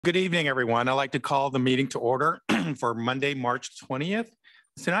Good evening, everyone. I'd like to call the meeting to order for Monday, March 20th.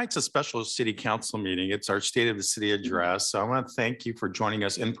 Tonight's a special city council meeting. It's our State of the City address. So I want to thank you for joining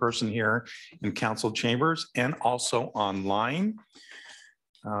us in person here in council chambers and also online.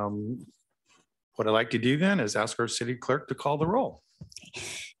 What I'd like to do then is ask our city clerk to call the roll.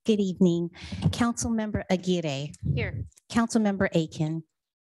 Good evening. Councilmember Aguirre. Here. Councilmember Aiken.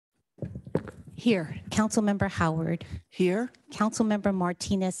 Here. Councilmember Howard. Here. Councilmember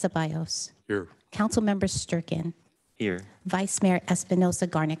Martinez Ceballos. Here. Councilmember Sturkin. Here. Vice Mayor Espinosa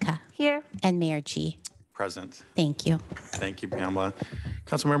Garnica. Here. And Mayor G. Present. Thank you. Thank you, Pamela.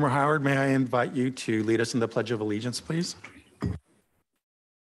 Councilmember Howard, may I invite you to lead us in the Pledge of Allegiance, please?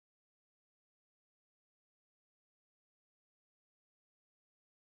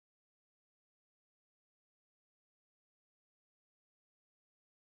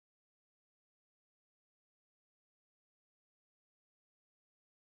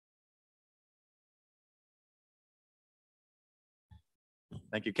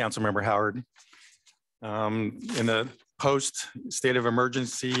 Thank you, Councilmember Howard. In the post-state of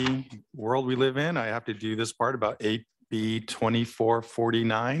emergency world we live in, I have to do this part about AB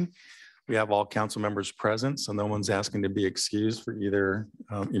 2449. We have all council members present, so no one's asking to be excused for either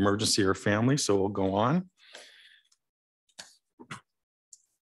emergency or family, so we'll go on.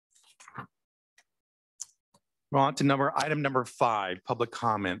 We're on to item number 5, public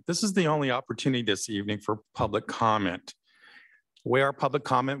comment. This is the only opportunity this evening for public comment. The way our public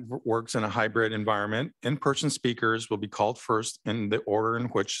comment works in a hybrid environment, in-person speakers will be called first in the order in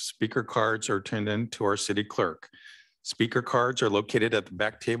which speaker cards are turned in to our city clerk. Speaker cards are located at the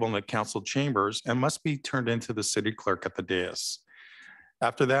back table in the council chambers and must be turned into the city clerk at the dais.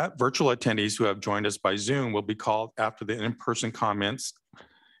 After that, virtual attendees who have joined us by Zoom will be called after the in-person comments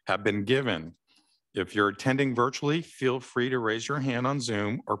have been given. If you're attending virtually, feel free to raise your hand on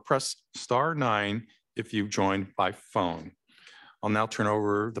Zoom or press *9 if you've joined by phone. I'll now turn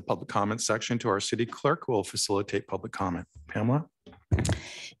over the public comment section to our city clerk who will facilitate public comment. Pamela?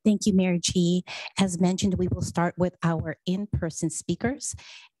 Thank you, Mayor G. As mentioned, we will start with our in-person speakers.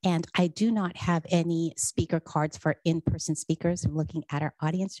 And I do not have any speaker cards for in-person speakers. I'm looking at our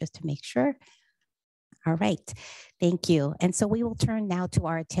audience just to make sure. All right, thank you. And so we will turn now to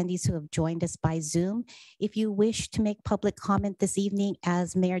our attendees who have joined us by Zoom. If you wish to make public comment this evening,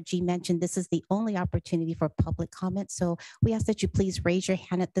 as Mayor G mentioned, this is the only opportunity for public comment. So we ask that you please raise your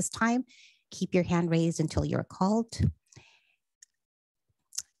hand at this time. Keep your hand raised until you're called.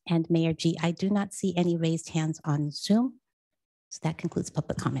 And Mayor G, I do not see any raised hands on Zoom. So that concludes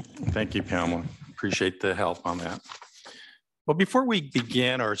public comment. Thank you, Pamela. Appreciate the help on that. Well, before we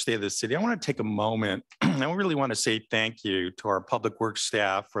begin our State of the City, I want to take a moment. I really want to say thank you to our public works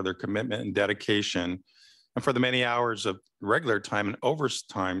staff for their commitment and dedication, and for the many hours of regular time and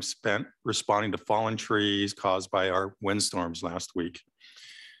overtime spent responding to fallen trees caused by our windstorms last week.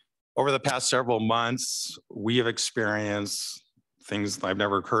 Over the past several months, we have experienced things I've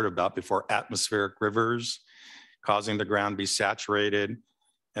never heard about before: atmospheric rivers causing the ground to be saturated,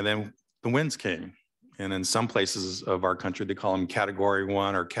 and then the winds came. And in some places of our country, they call them Category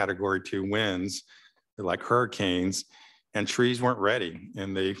 1 or Category 2 winds. They're like hurricanes, and trees weren't ready,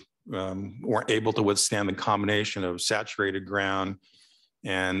 and they weren't able to withstand the combination of saturated ground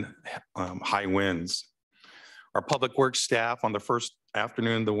and high winds. Our public works staff on the first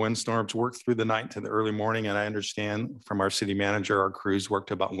afternoon of the windstorms worked through the night to the early morning, and I understand from our city manager, our crews worked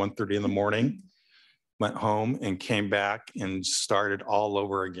about 1:30 in the morning, went home and came back and started all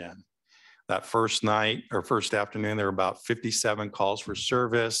over again. That first night or first afternoon, there were about 57 calls for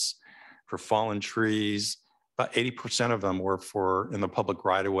service for fallen trees. About 80% of them were in the public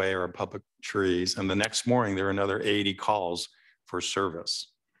right of way or public trees. And the next morning, there were another 80 calls for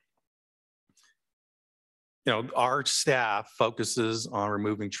service. You know, our staff focuses on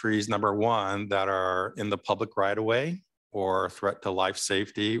removing trees, number one, that are in the public right of way or a threat to life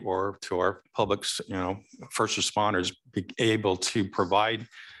safety, or to our public, first responders be able to provide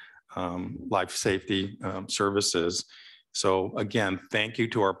life safety services. So again, thank you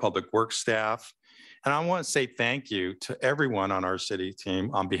to our public works staff. And I want to say thank you to everyone on our city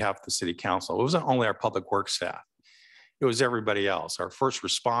team on behalf of the city council. It wasn't only our public works staff, it was everybody else, our first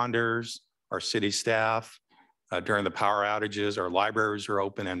responders, our city staff. During the power outages, our libraries are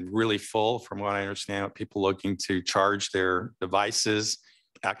open and really full, from what I understand, with people looking to charge their devices,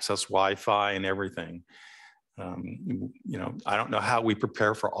 access Wi-Fi and everything. I don't know how we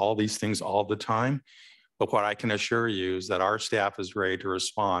prepare for all these things all the time, but what I can assure you is that our staff is ready to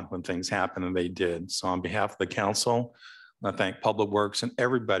respond when things happen, and they did. So on behalf of the council, I want to thank Public Works and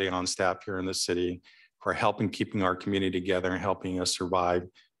everybody on staff here in the city for helping keeping our community together and helping us survive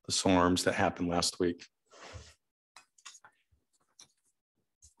the storms that happened last week.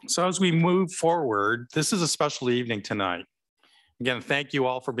 So as we move forward, this is a special evening tonight. Again, thank you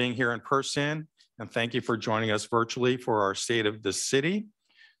all for being here in person, and thank you for joining us virtually for our State of the City.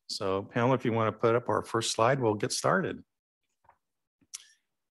 So Pamela, if you want to put up our first slide, we'll get started.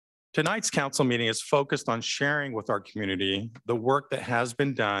 Tonight's council meeting is focused on sharing with our community the work that has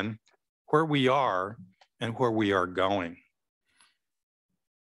been done, where we are, and where we are going.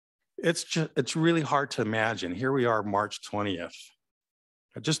 It's really hard to imagine. Here we are, March 20th.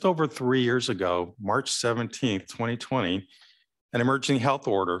 Just over 3 years ago, March 17th, 2020, an emergency health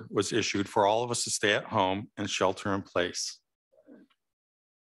order was issued for all of us to stay at home and shelter in place.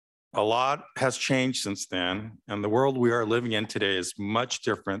 A lot has changed since then, and the world we are living in today is much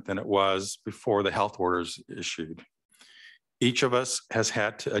different than it was before the health orders issued. Each of us has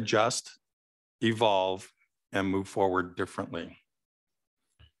had to adjust, evolve, and move forward differently.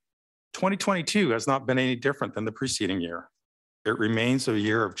 2022 has not been any different than the preceding year. It remains a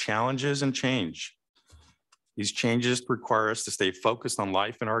year of challenges and change. These changes require us to stay focused on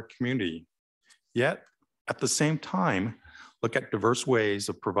life in our community, yet at the same time, look at diverse ways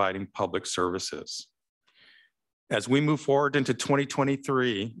of providing public services. As we move forward into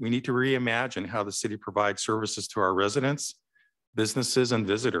 2023, we need to reimagine how the city provides services to our residents, businesses, and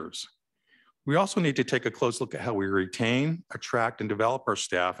visitors. We also need to take a close look at how we retain, attract, and develop our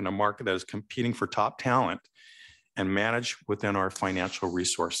staff in a market that is competing for top talent and manage within our financial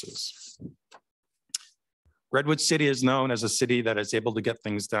resources. Redwood City is known as a city that is able to get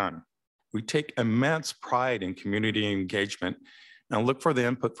things done. We take immense pride in community engagement and look for the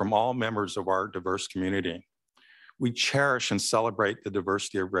input from all members of our diverse community. We cherish and celebrate the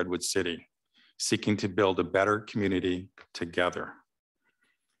diversity of Redwood City, seeking to build a better community together.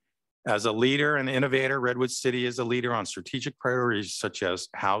 As a leader and innovator, Redwood City is a leader on strategic priorities such as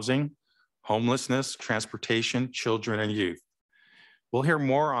housing, homelessness, transportation, children, and youth. We'll hear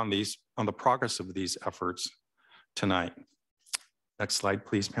more on the progress of these efforts tonight. Next slide,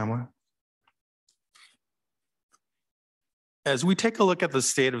 please, Pamela. As we take a look at the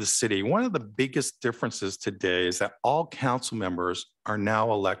state of the city, one of the biggest differences today is that all council members are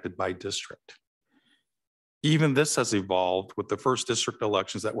now elected by district. Even this has evolved with the first district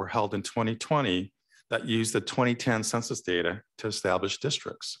elections that were held in 2020 that used the 2010 census data to establish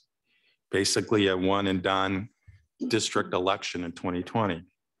districts. Basically a one and done district election in 2020.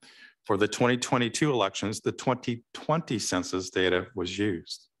 For the 2022 elections, the 2020 census data was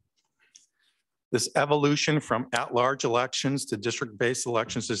used. This evolution from at-large elections to district-based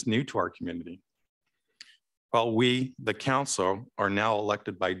elections is new to our community. While we, the council, are now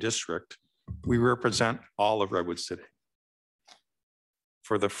elected by district, we represent all of Redwood City.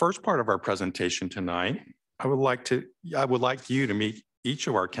 For the first part of our presentation tonight, I would like you to meet each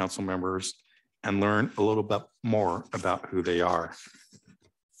of our council members and learn a little bit more about who they are.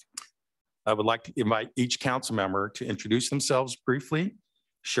 I would like to invite each council member to introduce themselves briefly,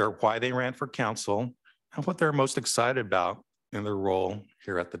 share why they ran for council, and what they're most excited about in their role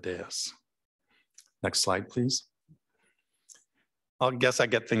here at the dais. Next slide, please. I guess I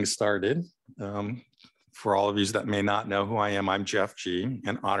get things started. For all of you that may not know who I am, I'm Jeff G.,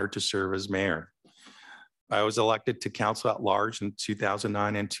 and honored to serve as mayor. I was elected to council at large in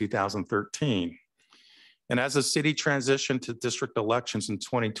 2009 and 2013. And as the city transitioned to district elections in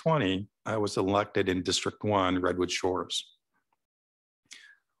 2020, I was elected in District 1, Redwood Shores.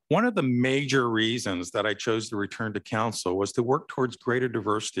 One of the major reasons that I chose to return to council was to work towards greater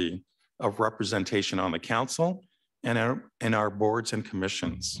diversity of representation on the council and in our boards and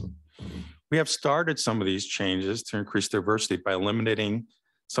commissions. We have started some of these changes to increase diversity by eliminating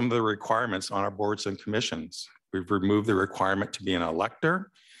some of the requirements on our boards and commissions. We've removed the requirement to be an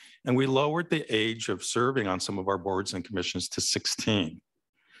elector, and we lowered the age of serving on some of our boards and commissions to 16.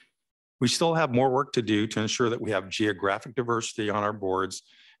 We still have more work to do to ensure that we have geographic diversity on our boards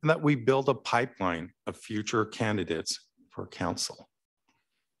and that we build a pipeline of future candidates for council.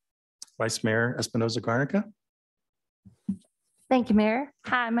 Vice Mayor Espinoza-Garnica. Thank you, Mayor.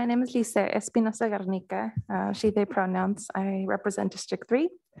 Hi, my name is Lisa Espinoza-Garnica, she, they pronouns. I represent District 3.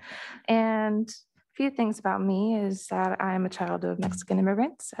 And a few things about me is that I'm a child of Mexican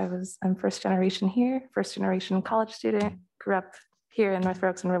immigrants. I'm first generation here, first generation college student, grew up here in North Fair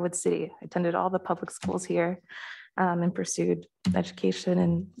Oaks and Redwood City. I attended all the public schools here and pursued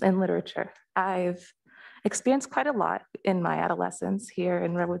education and literature. I've experienced quite a lot in my adolescence here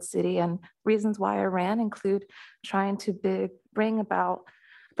in Redwood City, and reasons why I ran include trying to bring about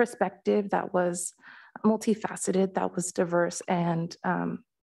perspective that was multifaceted, that was diverse, and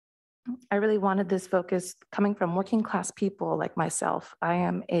I really wanted this focus coming from working class people like myself. I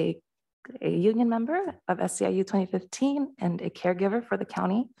am a union member of SCIU 2015 and a caregiver for the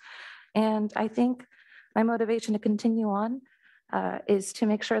county. And I think my motivation to continue on is to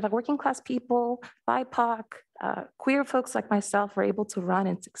make sure that working class people, BIPOC, queer folks like myself are able to run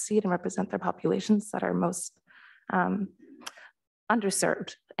and succeed and represent their populations that are most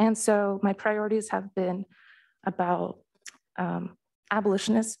underserved. And so my priorities have been about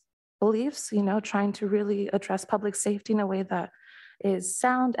abolitionist beliefs, trying to really address public safety in a way that is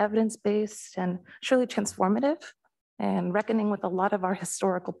sound, evidence-based, and surely transformative, and reckoning with a lot of our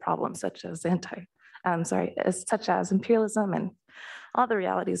historical problems, such as imperialism and all the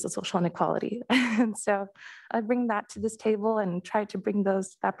realities of social inequality. And so I bring that to this table and try to bring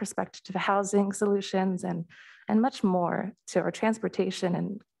that perspective to the housing solutions and much more to our transportation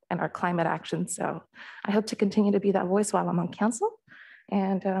and our climate action. So I hope to continue to be that voice while I'm on council.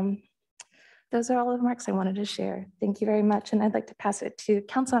 And those are all the remarks I wanted to share. Thank you very much. And I'd like to pass it to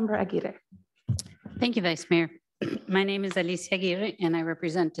Councilmember Aguirre. Thank you, Vice Mayor. My name is Alicia Aguirre, and I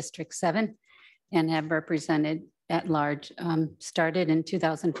represent District 7 and have represented at large. Started in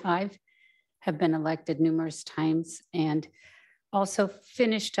 2005, have been elected numerous times, and also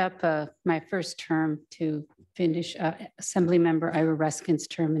finished up my first term to finish Assembly Member Ira Ruskin's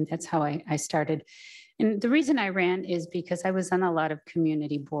term, and that's how I started. And the reason I ran is because I was on a lot of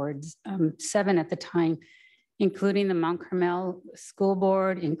community boards, 7 at the time, including the Mount Carmel School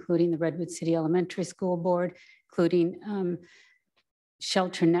Board, including the Redwood City Elementary School Board, including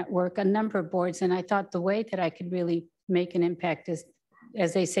Shelter Network, a number of boards. And I thought the way that I could really make an impact is,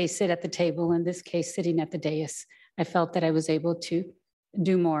 as they say, sit at the table, in this case, sitting at the dais. I felt that I was able to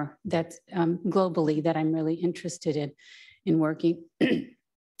do more that's globally that I'm really interested in working.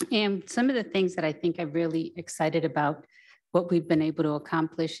 And some of the things that I think I'm really excited about what we've been able to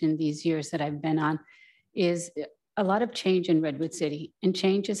accomplish in these years that I've been on is a lot of change in Redwood City. And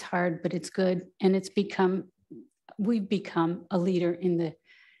change is hard, but it's good. And we've become a leader in the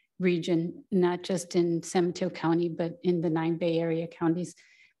region, not just in San Mateo County, but in the 9 Bay Area counties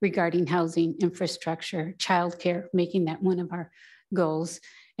regarding housing, infrastructure, childcare, making that one of our goals.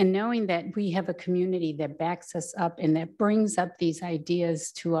 And knowing that we have a community that backs us up and that brings up these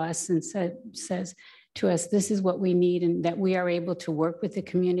ideas to us and says to us, this is what we need, and that we are able to work with the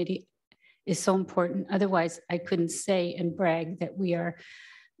community is so important. Otherwise, I couldn't say and brag that we are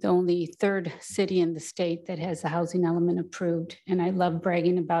the only 3rd city in the state that has a housing element approved. And I love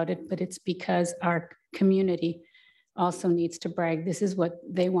bragging about it, but it's because our community also needs to brag. This is what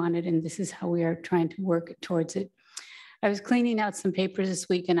they wanted, and this is how we are trying to work towards it. I was cleaning out some papers this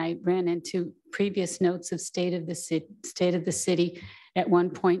week, and I ran into previous notes of state of the city. At one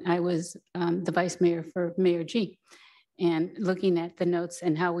point, I was the vice mayor for Mayor G, and looking at the notes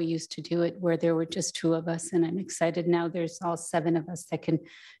and how we used to do it, where there were just 2 of us. And I'm excited now there's all 7 of us that can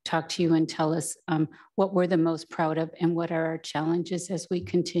talk to you and tell us what we're the most proud of and what are our challenges as we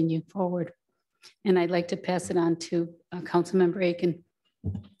continue forward. And I'd like to pass it on to Councilmember Aiken.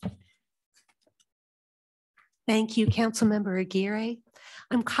 Thank you, Councilmember Aguirre.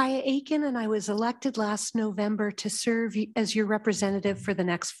 I'm Kaya Aiken, and I was elected last November to serve as your representative for the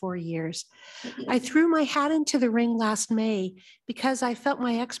next 4 years. I threw my hat into the ring last May because I felt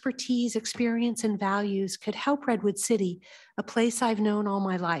my expertise, experience, and values could help Redwood City, a place I've known all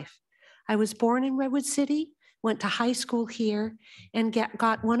my life. I was born in Redwood City, went to high school here, and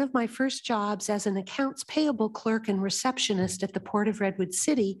got one of my first jobs as an accounts payable clerk and receptionist at the Port of Redwood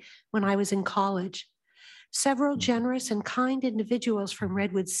City when I was in college. Several generous and kind individuals from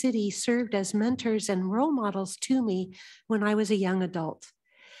Redwood City served as mentors and role models to me when I was a young adult.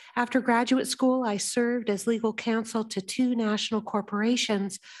 After graduate school, I served as legal counsel to 2 national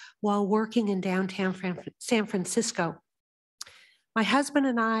corporations while working in downtown San Francisco. My husband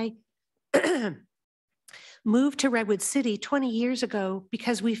and I moved to Redwood City 20 years ago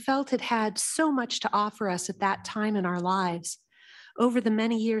because we felt it had so much to offer us at that time in our lives. Over the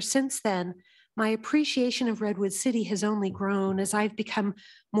many years since then, my appreciation of Redwood City has only grown as I've become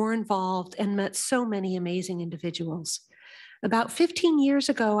more involved and met so many amazing individuals. About 15 years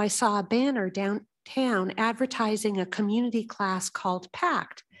ago, I saw a banner downtown advertising a community class called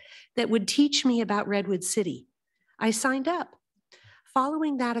PACT that would teach me about Redwood City. I signed up.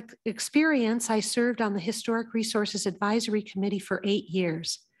 Following that experience, I served on the Historic Resources Advisory Committee for 8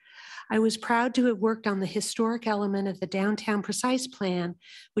 years. I was proud to have worked on the historic element of the Downtown Precise Plan,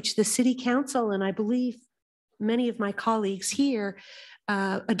 which the City Council, and I believe many of my colleagues here,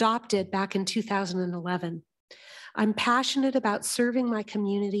 adopted back in 2011. I'm passionate about serving my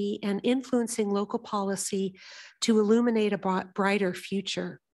community and influencing local policy to illuminate a brighter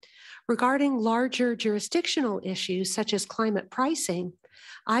future. Regarding larger jurisdictional issues such as climate pricing,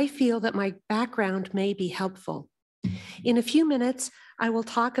 I feel that my background may be helpful. In a few minutes, I will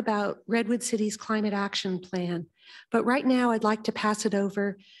talk about Redwood City's climate action plan, but right now I'd like to pass it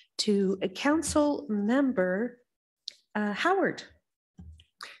over to a council member, Howard.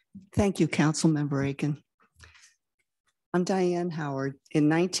 Thank you, Council Member Aiken. I'm Diane Howard. In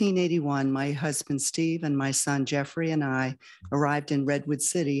 1981, my husband Steve and my son Jeffrey and I arrived in Redwood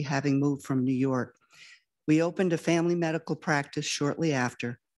City, having moved from New York. We opened a family medical practice shortly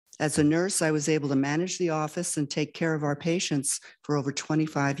after. As a nurse, I was able to manage the office and take care of our patients for over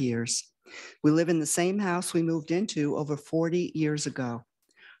 25 years. We live in the same house we moved into over 40 years ago.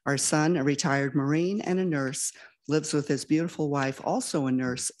 Our son, a retired Marine and a nurse, lives with his beautiful wife, also a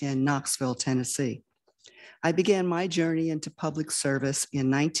nurse, in Knoxville, Tennessee. I began my journey into public service in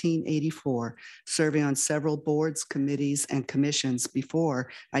 1984, serving on several boards, committees, and commissions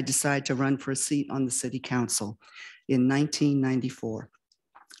before I decided to run for a seat on the City Council in 1994.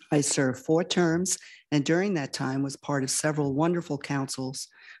 I served 4 terms, and during that time was part of several wonderful councils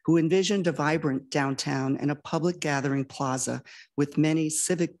who envisioned a vibrant downtown and a public gathering plaza with many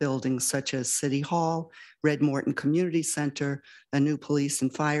civic buildings such as City Hall, Red Morton Community Center, a new police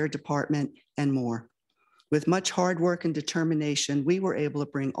and fire department, and more. With much hard work and determination, we were able to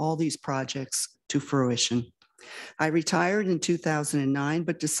bring all these projects to fruition. I retired in 2009,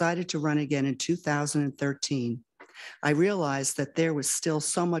 but decided to run again in 2013. I realized that there was still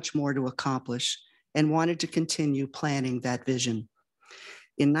so much more to accomplish and wanted to continue planning that vision.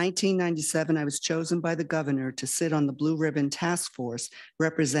 In 1997, I was chosen by the governor to sit on the Blue Ribbon Task Force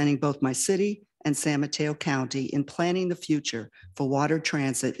representing both my city and San Mateo County in planning the future for water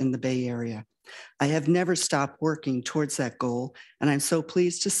transit in the Bay Area. I have never stopped working towards that goal, and I'm so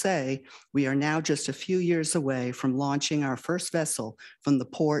pleased to say we are now just a few years away from launching our first vessel from the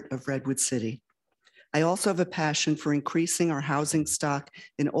port of Redwood City. I also have a passion for increasing our housing stock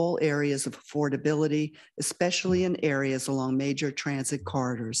in all areas of affordability, especially in areas along major transit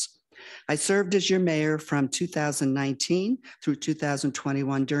corridors. I served as your mayor from 2019 through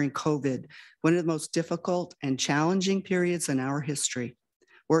 2021 during COVID, one of the most difficult and challenging periods in our history.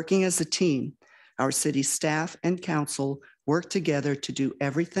 Working as a team, our city staff and council worked together to do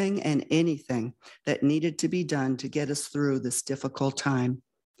everything and anything that needed to be done to get us through this difficult time.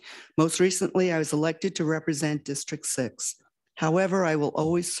 Most recently, I was elected to represent District 6. However, I will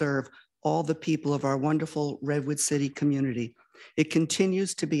always serve all the people of our wonderful Redwood City community. It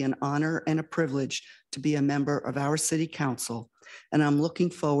continues to be an honor and a privilege to be a member of our city council, and I'm looking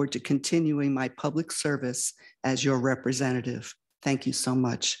forward to continuing my public service as your representative. Thank you so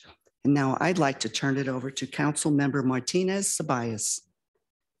much. And now I'd like to turn it over to Council Member Martinez Ceballos.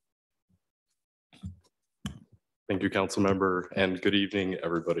 Thank you, Council Member, and good evening,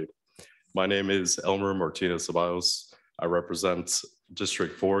 everybody. My name is Elmer Martinez Ceballos. I represent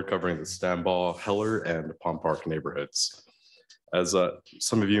District 4, covering the Stambaugh, Heller, and Palm Park neighborhoods. As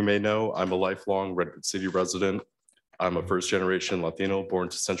some of you may know, I'm a lifelong Redwood City resident. I'm a first-generation Latino born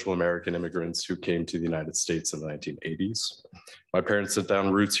to Central American immigrants who came to the United States in the 1980s. My parents set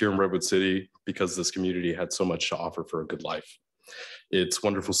down roots here in Redwood City because this community had so much to offer for a good life. It's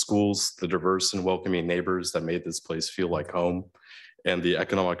wonderful schools, the diverse and welcoming neighbors that made this place feel like home, and the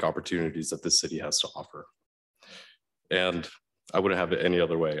economic opportunities that this city has to offer. And I wouldn't have it any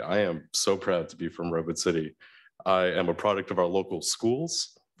other way. I am so proud to be from Redwood City. I am a product of our local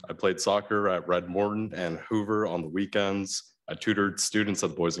schools. I played soccer at Red Morton and Hoover on the weekends. I tutored students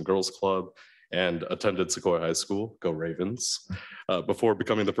at the Boys and Girls Club and attended Sequoia High School, go Ravens, before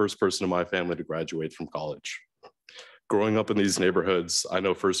becoming the first person in my family to graduate from college. Growing up in these neighborhoods, I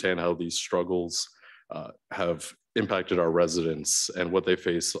know firsthand how these struggles have impacted our residents and what they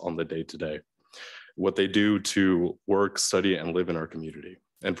face on the day-to-day, what they do to work, study, and live in our community.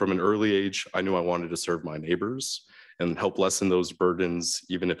 And from an early age, I knew I wanted to serve my neighbors and help lessen those burdens,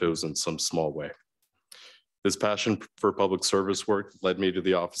 even if it was in some small way. This passion for public service work led me to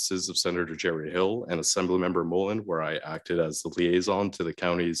the offices of Senator Jerry Hill and Assemblymember Mullen, where I acted as the liaison to the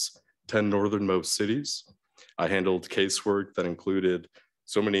county's 10 northernmost cities. I handled casework that included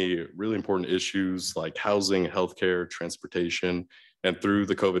so many really important issues like housing, healthcare, transportation, and through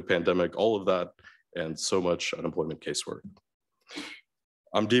the COVID pandemic, all of that and so much unemployment casework.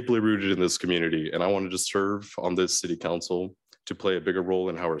 I'm deeply rooted in this community, and I wanted to serve on this city council to play a bigger role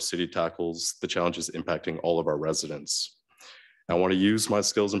in how our city tackles the challenges impacting all of our residents. I want to use my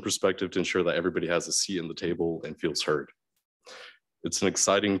skills and perspective to ensure that everybody has a seat at the table and feels heard. It's an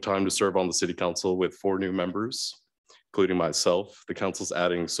exciting time to serve on the city council with 4 new members, including myself. The council's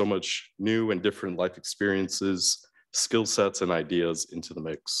adding so much new and different life experiences, skill sets, and ideas into the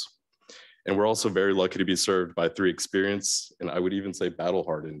mix. And we're also very lucky to be served by 3 experienced, and I would even say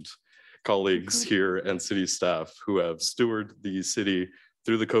battle-hardened colleagues here and city staff who have stewarded the city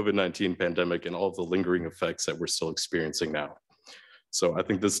through the COVID-19 pandemic and all of the lingering effects that we're still experiencing now. So I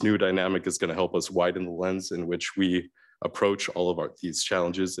think this new dynamic is going to help us widen the lens in which we approach all of these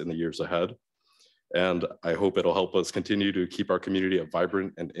challenges in the years ahead. And I hope it'll help us continue to keep our community a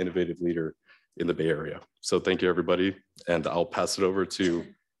vibrant and innovative leader in the Bay Area. So thank you, everybody. And I'll pass it over to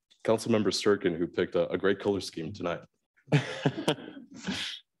Councilmember Sturkin, who picked a great color scheme tonight.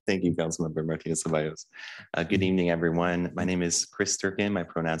 Thank you, Councilmember Martinez-Ceballos. Good evening, everyone. My name is Chris Sturkin. My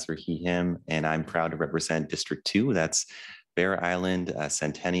pronouns are he, him, and I'm proud to represent District 2. That's Bear Island,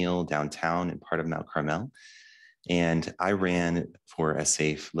 Centennial, downtown, and part of Mount Carmel. And I ran for a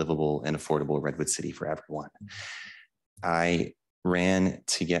safe, livable, and affordable Redwood City for everyone. I ran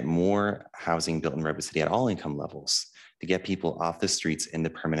to get more housing built in Redwood City at all income levels, to get people off the streets into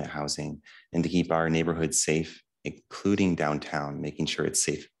permanent housing, and to keep our neighborhoods safe, including downtown, making sure it's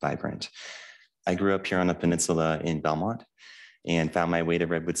safe, vibrant. I grew up here on the peninsula in Belmont and found my way to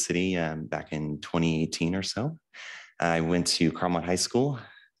Redwood City back in 2018 or so. I went to Carmont High School,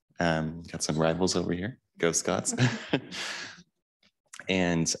 got some rivals over here, go Scots.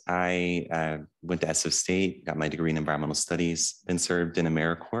 And I went to SF State, got my degree in environmental studies, then served in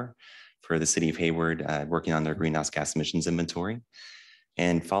AmeriCorps for the city of Hayward, working on their greenhouse gas emissions inventory.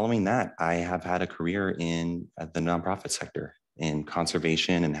 And following that, I have had a career in the nonprofit sector, in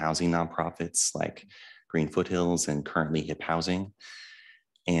conservation and housing nonprofits like Green Foothills and currently HIP Housing.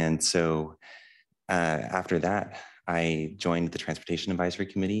 And so after that, I joined the Transportation Advisory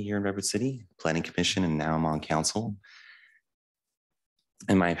Committee here in Redwood City, Planning Commission, and now I'm on council.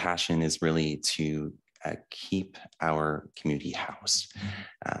 And my passion is really to keep our community housed.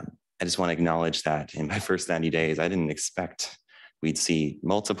 I just want to acknowledge that in my first 90 days, I didn't expect we'd see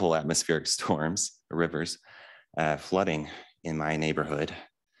multiple atmospheric storms, rivers, flooding in my neighborhood,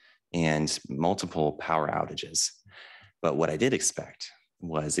 and multiple power outages. But what I did expect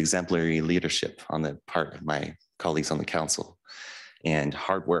was exemplary leadership on the part of my colleagues on the council and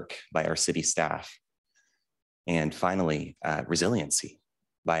hard work by our city staff. And finally, resiliency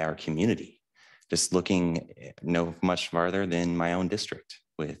by our community, just looking no much farther than my own district,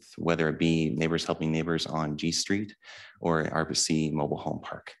 with whether it be neighbors helping neighbors on G Street or RBC Mobile Home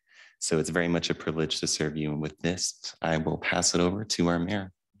Park. So it's very much a privilege to serve you. And with this, I will pass it over to our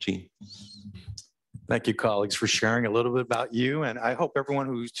mayor, G. Thank you, colleagues, for sharing a little bit about you. And I hope everyone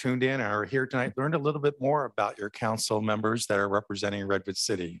who's tuned in or here tonight learned a little bit more about your council members that are representing Redwood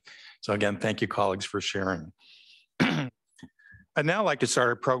City. So again, thank you, colleagues, for sharing. I'd now like to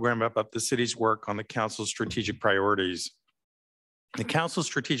start a program about the city's work on the council's strategic priorities. The council's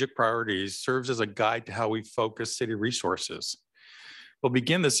strategic priorities serves as a guide to how we focus city resources. We'll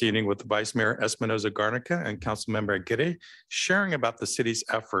begin this evening with Vice Mayor Espinoza Garnica and Councilmember Aguirre sharing about the city's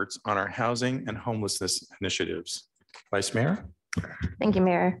efforts on our housing and homelessness initiatives. Vice Mayor. Thank you,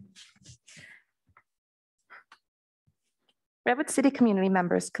 Mayor. Redwood City community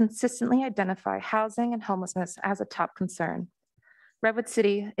members consistently identify housing and homelessness as a top concern. Redwood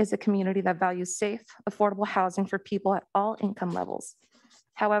City is a community that values safe, affordable housing for people at all income levels.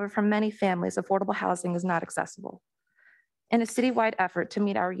 However, for many families, affordable housing is not accessible. In a citywide effort to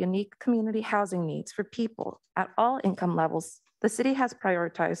meet our unique community housing needs for people at all income levels, the city has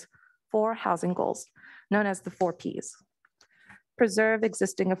prioritized 4 housing goals, known as the 4 Ps. Preserve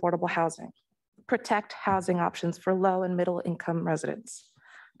existing affordable housing, protect housing options for low and middle income residents,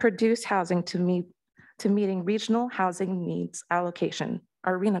 produce housing to meeting regional housing needs allocation,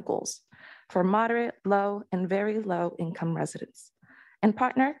 our RHNA goals, for moderate, low, and very low income residents, and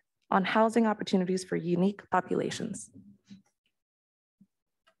partner on housing opportunities for unique populations.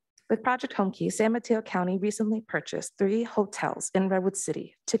 With Project Homekey, San Mateo County recently purchased 3 hotels in Redwood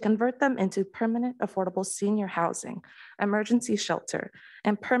City to convert them into permanent affordable senior housing, emergency shelter,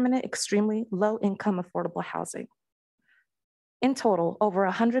 and permanent extremely low income affordable housing. In total, over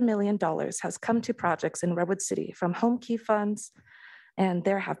 $100 million has come to projects in Redwood City from Homekey funds, and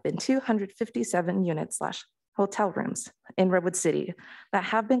there have been 257 units/hotel rooms in Redwood City that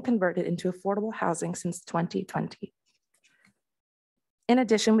have been converted into affordable housing since 2020. In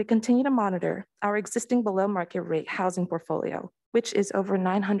addition, we continue to monitor our existing below market rate housing portfolio, which is over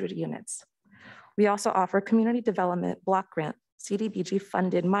 900 units. We also offer community development block grant, CDBG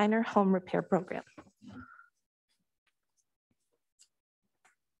funded minor home repair program.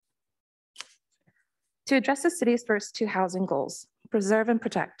 To address the city's first 2 housing goals, preserve and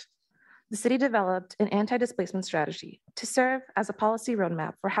protect, the city developed an anti-displacement strategy to serve as a policy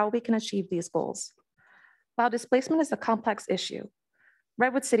roadmap for how we can achieve these goals. While displacement is a complex issue,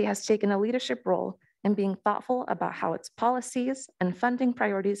 Redwood City has taken a leadership role in being thoughtful about how its policies and funding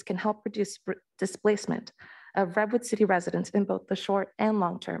priorities can help reduce displacement of Redwood City residents in both the short and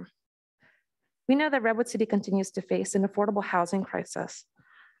long term. We know that Redwood City continues to face an affordable housing crisis,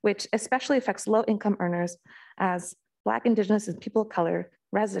 which especially affects low-income earners as Black, Indigenous, and people of color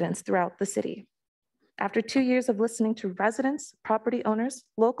residents throughout the city. After 2 years of listening to residents, property owners,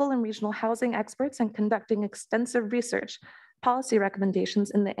 local and regional housing experts, and conducting extensive research, policy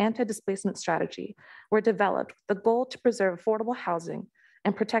recommendations in the anti-displacement strategy were developed with the goal to preserve affordable housing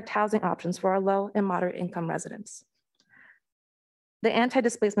and protect housing options for our low and moderate income residents. The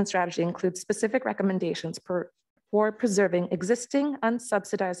anti-displacement strategy includes specific recommendations for preserving existing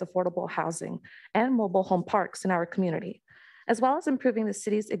unsubsidized affordable housing and mobile home parks in our community, as well as improving the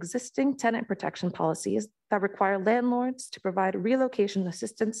city's existing tenant protection policies that require landlords to provide relocation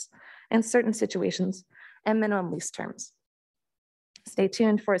assistance in certain situations and minimum lease terms. Stay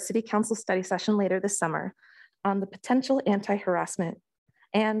tuned for a City Council study session later this summer on the potential anti-harassment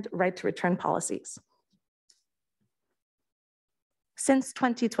and right to return policies. Since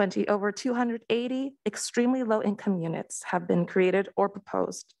 2020, over 280 extremely low income units have been created or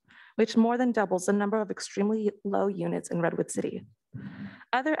proposed, which more than doubles the number of extremely low units in Redwood City.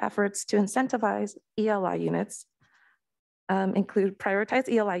 Other efforts to incentivize ELI units include prioritize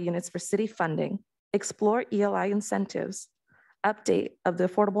ELI units for city funding, explore ELI incentives, update of the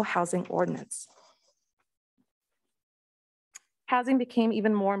Affordable Housing Ordinance. Housing became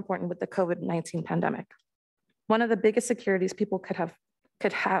even more important with the COVID-19 pandemic. One of the biggest securities people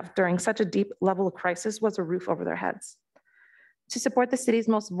could have during such a deep level of crisis was a roof over their heads. To support the city's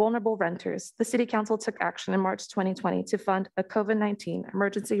most vulnerable renters, the City Council took action in March 2020 to fund a COVID-19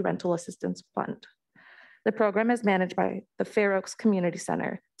 Emergency Rental Assistance Fund. The program is managed by the Fair Oaks Community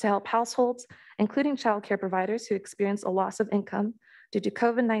Center to help households, including childcare providers who experienced a loss of income due to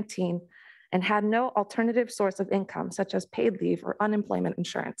COVID-19 and had no alternative source of income, such as paid leave or unemployment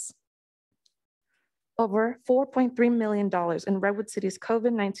insurance. Over $4.3 million in Redwood City's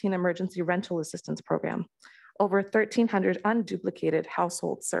COVID-19 Emergency Rental Assistance Program, over 1,300 unduplicated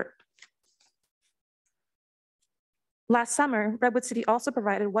households served. Last summer, Redwood City also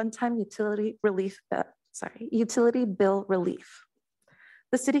provided one-time utility bill relief.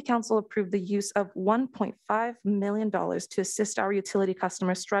 The City Council approved the use of $1.5 million to assist our utility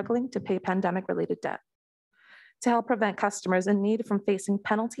customers struggling to pay pandemic-related debt. To help prevent customers in need from facing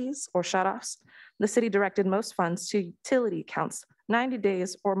penalties or shutoffs, the city directed most funds to utility accounts 90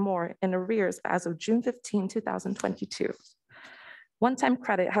 days or more in arrears as of June 15, 2022. One-time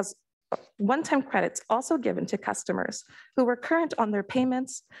credits also given to customers who were current on their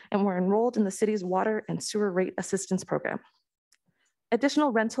payments and were enrolled in the city's water and sewer rate assistance program.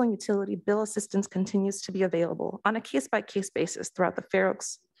 Additional rental and utility bill assistance continues to be available on a case-by-case basis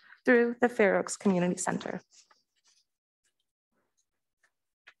through the Fair Oaks Community Center.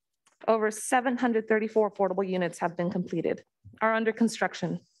 Over 734 affordable units have been completed, are under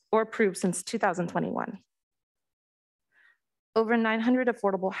construction, or approved since 2021. Over 900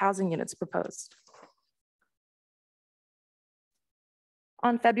 affordable housing units proposed.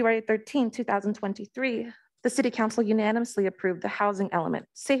 On February 13, 2023, the City Council unanimously approved the housing element,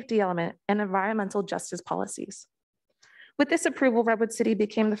 safety element, and environmental justice policies. With this approval, Redwood City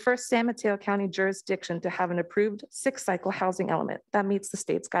became the first San Mateo County jurisdiction to have an approved 6-cycle housing element that meets the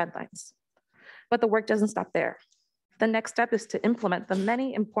state's guidelines. But the work doesn't stop there. The next step is to implement the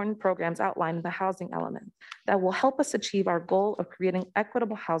many important programs outlined in the housing element that will help us achieve our goal of creating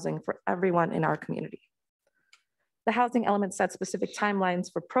equitable housing for everyone in our community. The housing element sets specific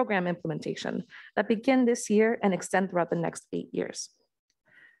timelines for program implementation that begin this year and extend throughout the next 8 years.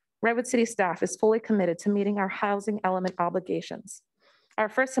 Redwood City staff is fully committed to meeting our housing element obligations. Our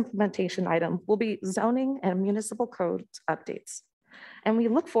first implementation item will be zoning and municipal code updates, and we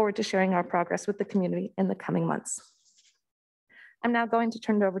look forward to sharing our progress with the community in the coming months. I'm now going to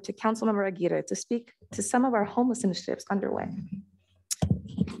turn it over to Councilmember Aguirre to speak to some of our homeless initiatives underway.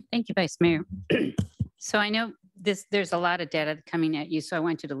 Thank you, Vice Mayor. So I know there's a lot of data coming at you, so I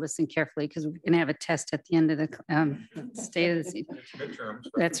want you to listen carefully because we're going to have a test at the end of the state of the midterms.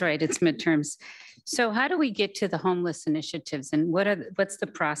 That's right, it's midterms. So how do we get to the homeless initiatives and what's the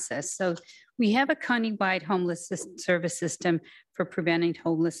process? So we have a countywide homeless service system for preventing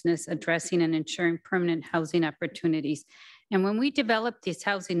homelessness, addressing and ensuring permanent housing opportunities. And when we develop these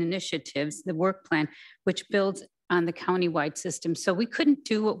housing initiatives, the work plan, which builds on the countywide system. So we couldn't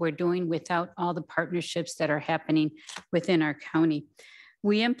do what we're doing without all the partnerships that are happening within our county.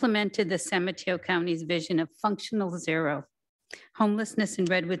 We implemented the San Mateo County's vision of functional zero. Homelessness in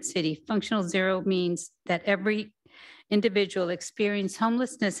Redwood City. Functional zero means that every individual experience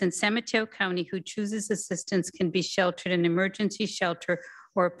homelessness in San Mateo County who chooses assistance can be sheltered in emergency shelter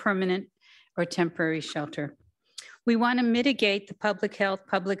or a permanent or temporary shelter. We want to mitigate the public health,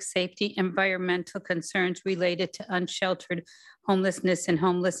 public safety, environmental concerns related to unsheltered homelessness and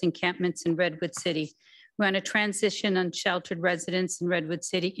homeless encampments in Redwood City. We want to transition unsheltered residents in Redwood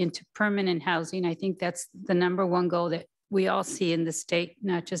City into permanent housing. I think that's the #1 goal that we all see in the state,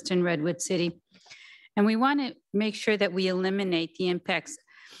 not just in Redwood City. And we want to make sure that we eliminate the impacts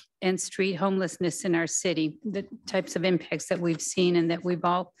and street homelessness in our city, the types of impacts that we've seen and that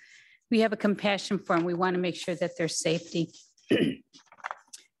we have a compassion for, and we want to make sure that there's safety.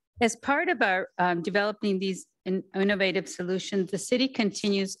 As part of our developing these innovative solutions, the city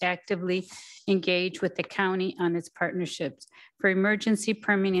continues actively engage with the county on its partnerships for emergency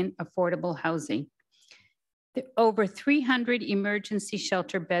permanent affordable housing. Over 300 emergency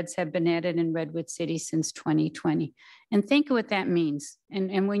shelter beds have been added in Redwood City since 2020. And think of what that means.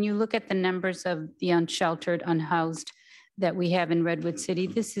 And when you look at the numbers of the unsheltered, unhoused that we have in Redwood City,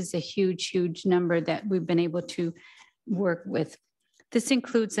 this is a huge, huge number that we've been able to work with. This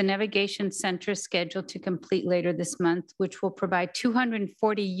includes a navigation center scheduled to complete later this month, which will provide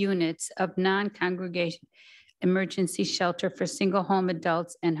 240 units of non-congregation emergency shelter for single home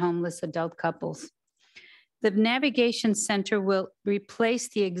adults and homeless adult couples. The Navigation Center will replace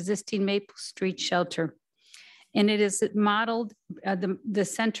the existing Maple Street shelter. And it is modeled, the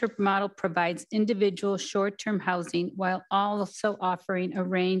center model provides individual short-term housing while also offering a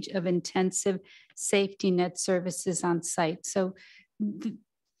range of intensive safety net services on site. So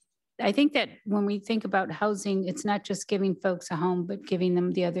I think that when we think about housing, it's not just giving folks a home, but giving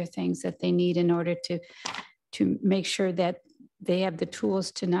them the other things that they need in order to make sure that they have the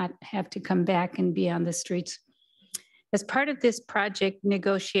tools to not have to come back and be on the streets. As part of this project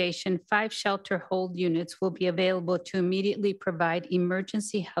negotiation, 5 shelter hold units will be available to immediately provide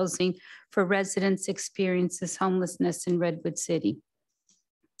emergency housing for residents experiencing homelessness in Redwood City.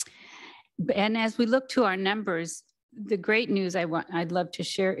 And as we look to our numbers, the great news I'd love to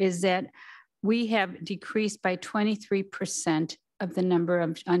share is that we have decreased by 23% of the number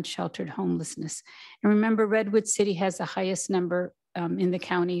of unsheltered homelessness. And remember, Redwood City has the highest number in the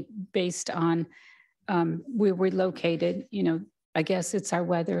county based on where we're located. You know, I guess it's our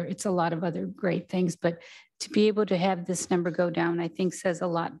weather, it's a lot of other great things, but to be able to have this number go down, I think says a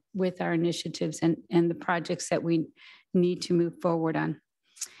lot with our initiatives and the projects that we need to move forward on.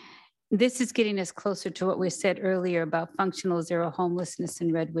 This is getting us closer to what we said earlier about functional zero homelessness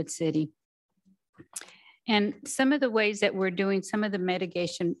in Redwood City. And some of the ways that we're doing some of the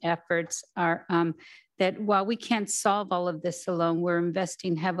mitigation efforts are that while we can't solve all of this alone, we're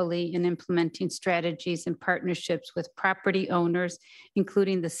investing heavily in implementing strategies and partnerships with property owners,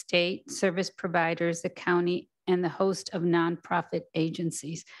 including the state, service providers, the county, and the host of nonprofit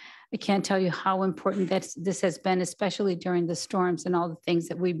agencies. I can't tell you how important this has been, especially during the storms and all the things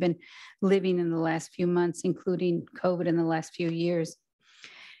that we've been living in the last few months, including COVID in the last few years.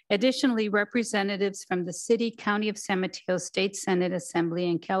 Additionally, representatives from the City, County of San Mateo, State Senate Assembly,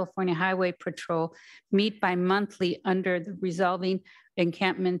 and California Highway Patrol meet bi-monthly under the Resolving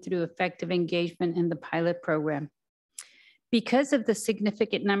Encampment through Effective Engagement in the pilot program. Because of the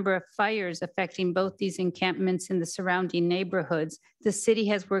significant number of fires affecting both these encampments in the surrounding neighborhoods, the city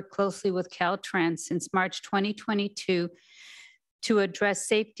has worked closely with Caltrans since March 2022 to address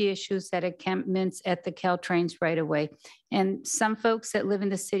safety issues at encampments at the Caltrans right away. And some folks that live in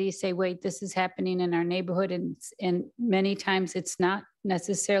the city say, wait, this is happening in our neighborhood. And many times it's not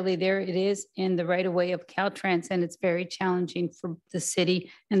necessarily there. It is in the right of way of Caltrans. And it's very challenging for the city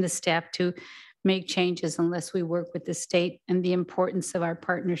and the staff to make changes unless we work with the state, and the importance of our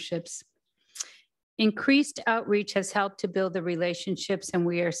partnerships. Increased outreach has helped to build the relationships, and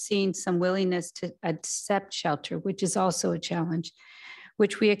we are seeing some willingness to accept shelter, which is also a challenge,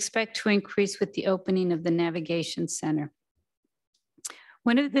 which we expect to increase with the opening of the Navigation Center.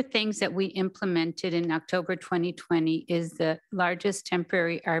 One of the things that we implemented in October 2020 is the largest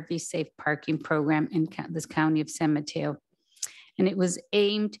temporary RV safe parking program in this county of San Mateo. And it was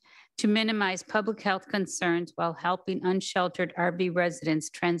aimed to minimize public health concerns while helping unsheltered RV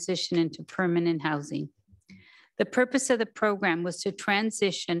residents transition into permanent housing. The purpose of the program was to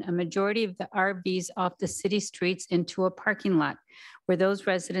transition a majority of the RVs off the city streets into a parking lot where those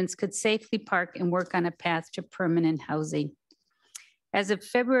residents could safely park and work on a path to permanent housing. As of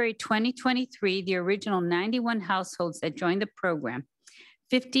February 2023, the original 91 households that joined the program,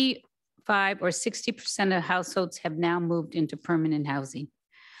 55 or 60% of households have now moved into permanent housing.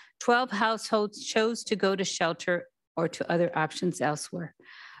 12 households chose to go to shelter or to other options elsewhere.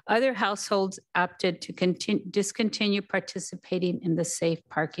 Other households opted to discontinue participating in the safe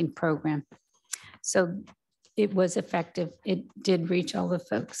parking program. So it was effective. It did reach all the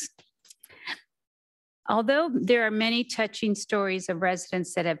folks. Although there are many touching stories of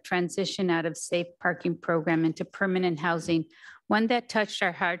residents that have transitioned out of safe parking program into permanent housing, one that touched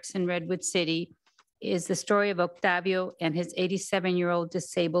our hearts in Redwood City is the story of Octavio and his 87-year-old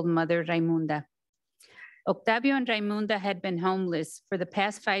disabled mother, Raimunda. Octavio and Raimunda had been homeless for the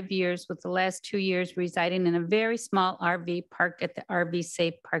past 5 years, with the last 2 years residing in a very small RV parked at the RV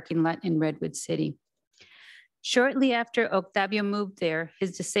Safe parking lot in Redwood City. Shortly after Octavio moved there,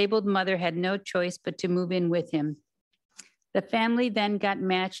 his disabled mother had no choice but to move in with him. The family then got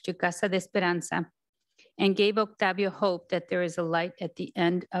matched to Casa de Esperanza and gave Octavio hope that there is a light at the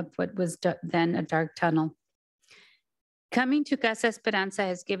end of what was then a dark tunnel. Coming to Casa Esperanza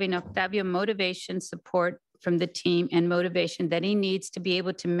has given Octavio motivation, support from the team, and motivation that he needs to be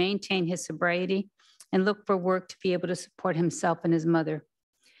able to maintain his sobriety and look for work to be able to support himself and his mother.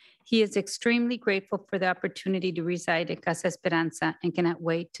 He is extremely grateful for the opportunity to reside at Casa Esperanza and cannot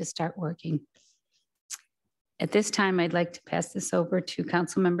wait to start working. At this time, I'd like to pass this over to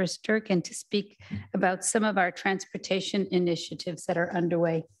Councilmember Sturgeon to speak about some of our transportation initiatives that are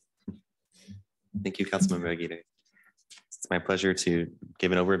underway. Thank you, Councilmember Aguirre. It's my pleasure to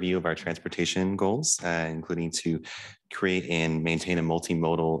give an overview of our transportation goals, including to create and maintain a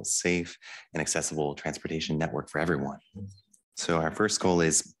multimodal, safe, and accessible transportation network for everyone. So our first goal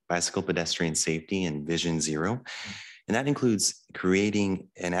is bicycle pedestrian safety and Vision Zero, and that includes creating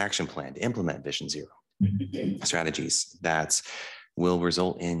an action plan to implement Vision Zero strategies that will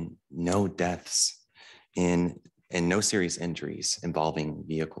result in no deaths and no serious injuries involving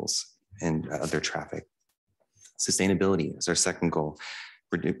vehicles and other traffic. Sustainability is our second goal,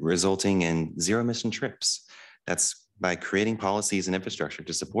 resulting in zero emission trips. That's by creating policies and infrastructure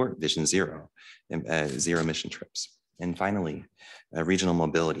to support Vision Zero, zero emission trips. And finally, regional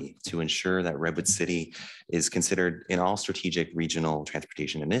mobility to ensure that Redwood City is considered in all strategic regional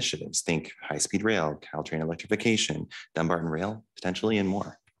transportation initiatives. Think high-speed rail, Caltrain electrification, Dumbarton Rail, potentially, and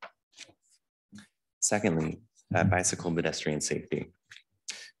more. Secondly, bicycle pedestrian safety.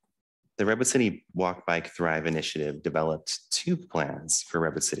 The Redwood City Walk, Bike, Thrive initiative developed 2 plans for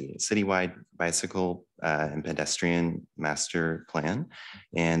Redwood City: a citywide bicycle and pedestrian master plan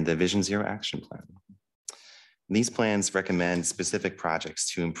and the Vision Zero action plan. These plans recommend specific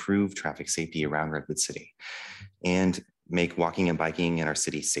projects to improve traffic safety around Redwood City and make walking and biking in our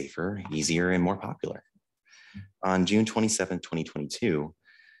city safer, easier, and more popular. On June 27, 2022,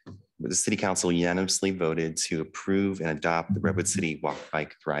 the City Council unanimously voted to approve and adopt the Redwood City Walk,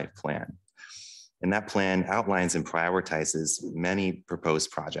 Bike, Thrive plan. And that plan outlines and prioritizes many proposed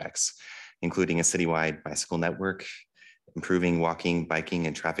projects, including a citywide bicycle network, improving walking, biking,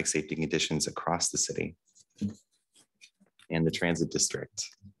 and traffic safety conditions across the city, and the Transit District.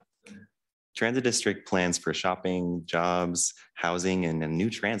 Transit District plans for shopping, jobs, housing, and a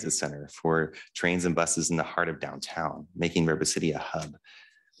new transit center for trains and buses in the heart of downtown, making Redwood City a hub.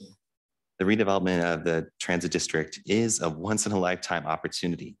 The redevelopment of the Transit District is a once-in-a-lifetime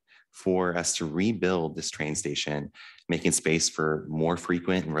opportunity for us to rebuild this train station, making space for more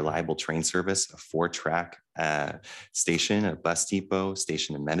frequent and reliable train service, a 4-track station, a bus depot,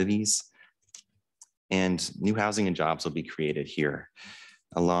 station amenities, and new housing and jobs will be created here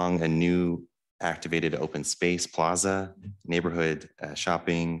along a new activated open space plaza, neighborhood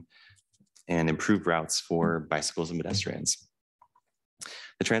shopping, and improved routes for bicycles and pedestrians.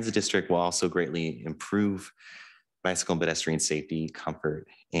 The Transit District will also greatly improve bicycle and pedestrian safety, comfort,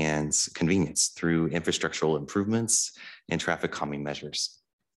 and convenience through infrastructural improvements and traffic calming measures.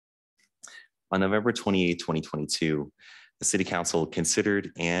 On November 28, 2022, the City Council considered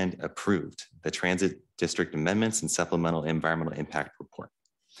and approved the Transit District Amendments and Supplemental Environmental Impact Report.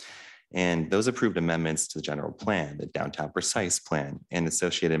 And those approved amendments to the general plan, the Downtown Precise Plan, and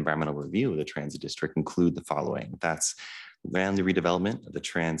associated environmental review of the Transit District include the following. That's around the redevelopment of the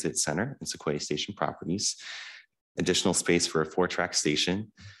Transit Center and Sequoia Station properties, additional space for a 4-track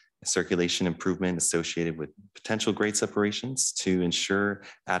station, circulation improvement associated with potential grade separations to ensure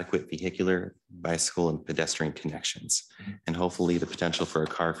adequate vehicular, bicycle, and pedestrian connections, and hopefully the potential for a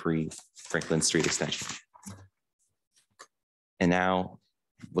car-free Franklin Street extension. And now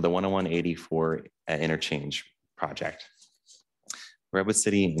with the 101-84 interchange project. Redwood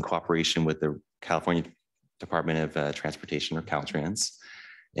City, in cooperation with the California Department of Transportation, or Caltrans,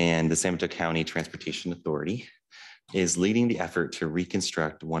 and the San Mateo County Transportation Authority, is leading the effort to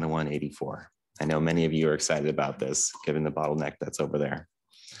reconstruct 101-84. I know many of you are excited about this, given the bottleneck that's over there.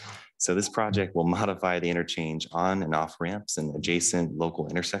 So this project will modify the interchange on and off ramps and adjacent local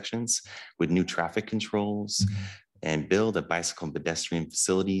intersections with new traffic controls and build a bicycle and pedestrian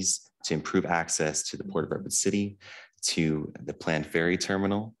facilities to improve access to the Port of Redwood City, to the planned ferry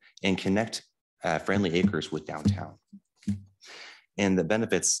terminal, and connect Friendly Acres with downtown. And the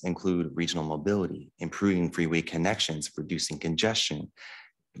benefits include regional mobility, improving freeway connections, reducing congestion,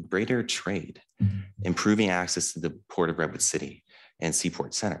 greater trade, improving access to the Port of Redwood City and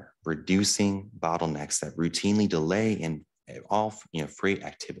Seaport Center, reducing bottlenecks that routinely delay in all freight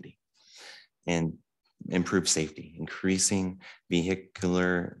activity, and improve safety, increasing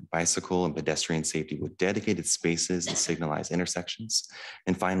vehicular, bicycle, and pedestrian safety with dedicated spaces and signalized intersections.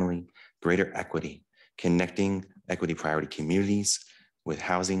 And finally, greater equity, connecting equity priority communities with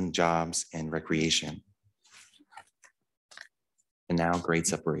housing, jobs, and recreation. And now grade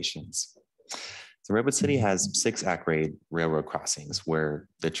separations. So Redwood City has 6 at-grade railroad crossings where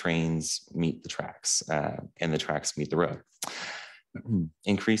the trains meet the tracks and the tracks meet the road.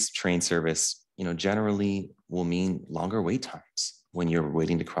 Increased train service generally will mean longer wait times when you're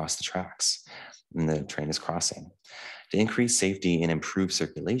waiting to cross the tracks and the train is crossing. To increase safety and improve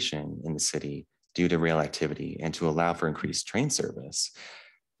circulation in the city due to rail activity and to allow for increased train service,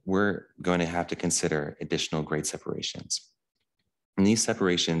 we're going to have to consider additional grade separations. And these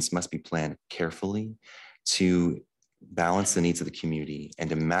separations must be planned carefully to balance the needs of the community and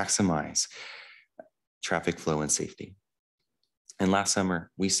to maximize traffic flow and safety. And last summer,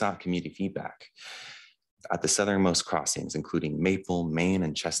 we sought community feedback at the southernmost crossings, including Maple, Main,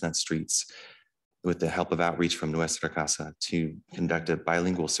 and Chestnut Streets, with the help of outreach from Nuestra Casa to conduct a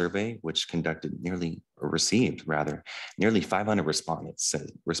bilingual survey, which received nearly 500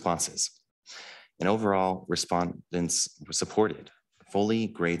 responses. And overall, respondents supported fully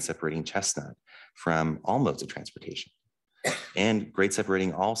grade separating Chestnut from all modes of transportation and grade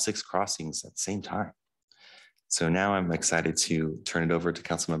separating all 6 crossings at the same time. So now I'm excited to turn it over to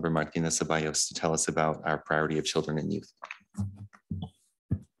Councilmember Martinez Ceballos to tell us about our priority of children and youth.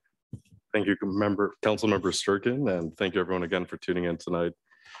 Thank you, Councilmember Sturgeon, and thank you everyone again for tuning in tonight.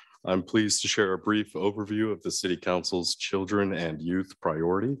 I'm pleased to share a brief overview of the City Council's children and youth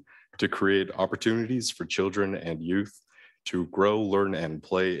priority to create opportunities for children and youth to grow, learn, and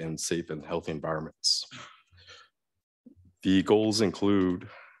play in safe and healthy environments. The goals include,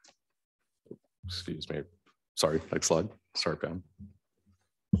 next slide. Sorry, Pam.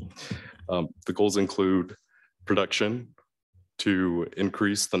 The goals include production to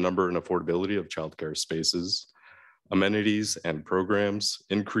increase the number and affordability of childcare spaces, amenities and programs,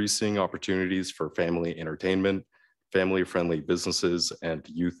 increasing opportunities for family entertainment, family-friendly businesses and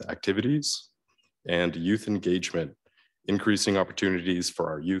youth activities, and youth engagement, increasing opportunities for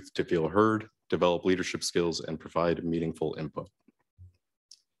our youth to feel heard, develop leadership skills, and provide meaningful input.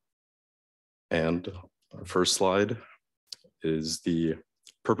 And our first slide is the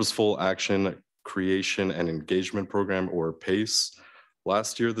Purposeful Action Creation and Engagement Program, or PACE.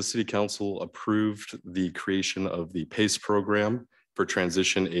 Last year, the City Council approved the creation of the PACE program for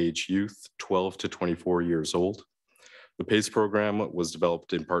transition age youth 12 to 24 years old. The PACE program was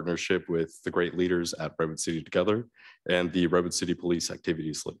developed in partnership with the great leaders at Redwood City Together and the Redwood City Police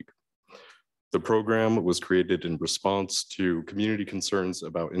Activities League. The program was created in response to community concerns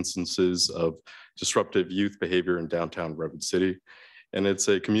about instances of disruptive youth behavior in downtown Redwood City. And it's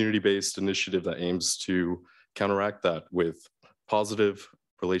a community-based initiative that aims to counteract that with positive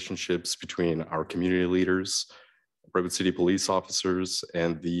relationships between our community leaders, Redwood City police officers,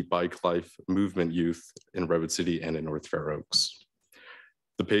 and the bike life movement youth in Redwood City and in North Fair Oaks.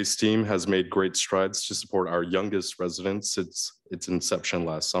 The PACE team has made great strides to support our youngest residents since its inception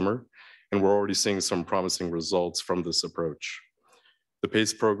last summer, and we're already seeing some promising results from this approach. The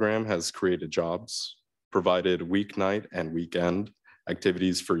PACE program has created jobs, provided weeknight and weekend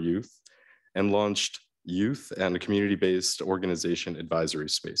activities for youth, and launched youth and community-based organization advisory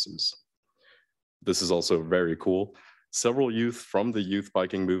spaces. This is also very cool. Several youth from the youth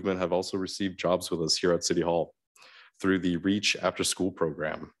biking movement have also received jobs with us here at City Hall through the Reach After School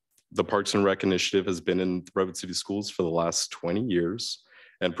program. The Parks and Rec initiative has been in Redwood City schools for the last 20 years,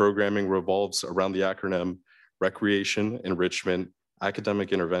 and programming revolves around the acronym Recreation, Enrichment,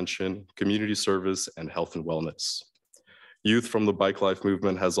 Academic Intervention, Community Service, and Health and Wellness. Youth from the Bike Life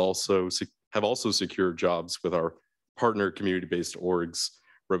movement have also secured jobs with our partner community-based orgs,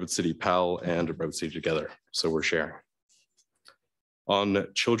 Redwood City PAL and Redwood City Together, so we're sharing. On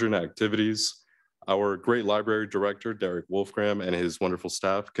children activities, our great library director, Derek Wolfgram, and his wonderful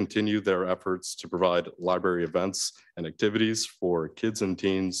staff continue their efforts to provide library events and activities for kids and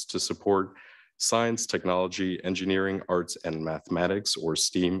teens to support science, technology, engineering, arts, and mathematics, or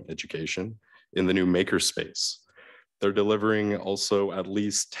STEAM education in the new makerspace. They're delivering also at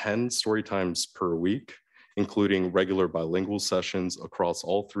least 10 story times per week, including regular bilingual sessions across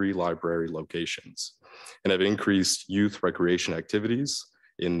all 3 library locations, and have increased youth recreation activities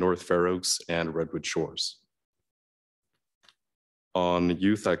in North Fair Oaks and Redwood Shores. On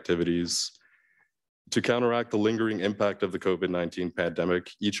youth activities, to counteract the lingering impact of the COVID-19 pandemic,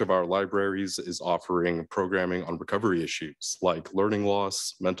 each of our libraries is offering programming on recovery issues like learning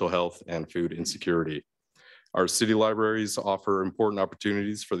loss, mental health, and food insecurity. Our city libraries offer important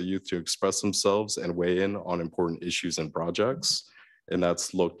opportunities for the youth to express themselves and weigh in on important issues and projects. And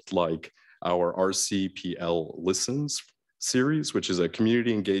that's looked like our RCPL Listens series, which is a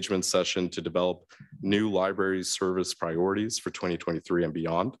community engagement session to develop new library service priorities for 2023 and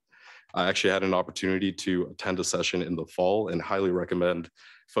beyond. I actually had an opportunity to attend a session in the fall and highly recommend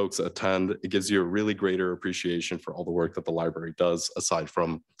folks attend. It gives you a really greater appreciation for all the work that the library does, aside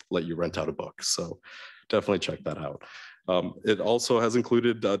from let you rent out a book. So definitely check that out. It also has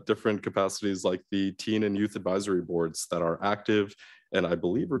included different capacities like the teen and youth advisory boards that are active and I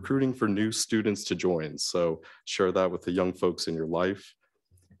believe recruiting for new students to join. So share that with the young folks in your life.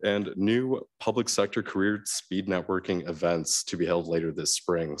 And new public sector career speed networking events to be held later this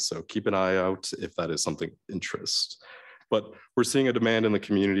spring. So keep an eye out if that is something of interest. But we're seeing a demand in the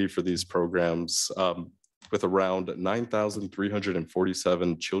community for these programs with around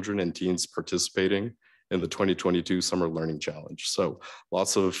 9,347 children and teens participating in the 2022 Summer Learning Challenge. So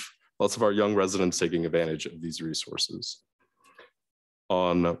lots of our young residents taking advantage of these resources.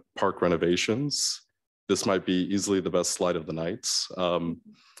 On park renovations, this might be easily the best slide of the night.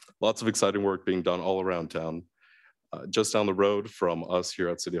 Lots of exciting work being done all around town. Just down the road from us here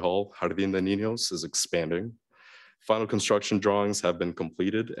at City Hall, Jardín de Niños is expanding. Final construction drawings have been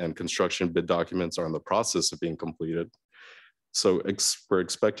completed and construction bid documents are in the process of being completed. So we're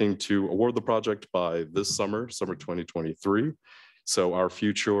expecting to award the project by this summer 2023. So our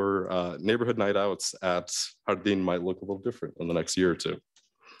future neighborhood night outs at Jardín might look a little different in the next year or two.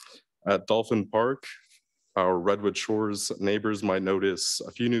 At Dolphin Park, our Redwood Shores neighbors might notice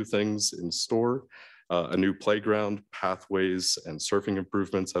a few new things in store. A new playground, pathways, and surfing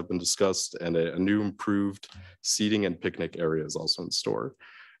improvements have been discussed, and a new improved seating and picnic area is also in store.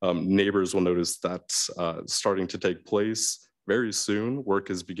 Neighbors will notice that's starting to take place very soon. Work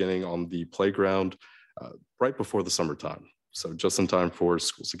is beginning on the playground right before the summertime, so just in time for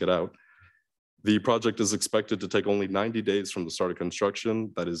schools to get out. The project is expected to take only 90 days from the start of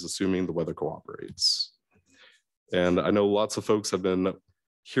construction. That is assuming the weather cooperates. And I know lots of folks have been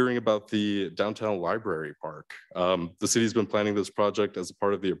hearing about the downtown library park. The city's been planning this project as a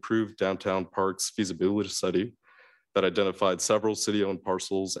part of the approved downtown parks feasibility study that identified several city-owned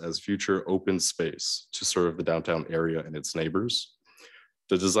parcels as future open space to serve the downtown area and its neighbors.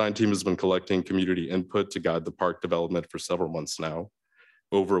 The design team has been collecting community input to guide the park development for several months now.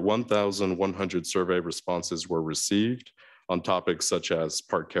 Over 1,100 survey responses were received on topics such as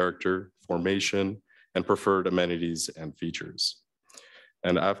park character, formation, and preferred amenities and features.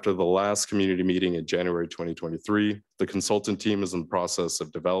 And after the last community meeting in January 2023, the consultant team is in the process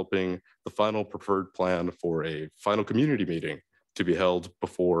of developing the final preferred plan for a final community meeting to be held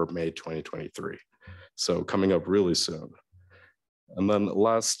before May 2023. So coming up really soon. And then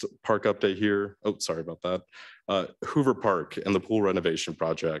last park update here. Oh, sorry about that. Hoover Park and the pool renovation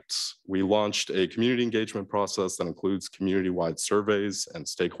project. We launched a community engagement process that includes community-wide surveys and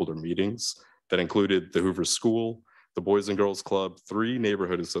stakeholder meetings that included the Hoover School, the Boys and Girls Club, 3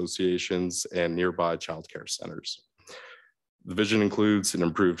 neighborhood associations, and nearby childcare centers. The vision includes an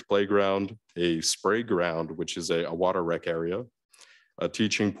improved playground, a spray ground, which is a water rec area, a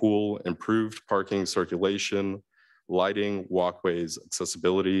teaching pool, improved parking circulation, lighting, walkways,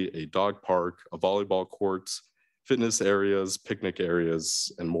 accessibility, a dog park, a volleyball court, fitness areas, picnic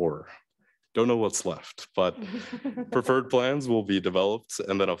areas, and more. Don't know what's left, but preferred plans will be developed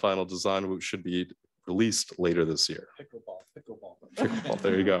and then a final design should be released later this year. Pickleball,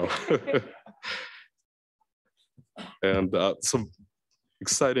 there you go. And some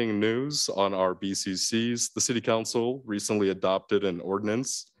exciting news on our BCCs. The City Council recently adopted an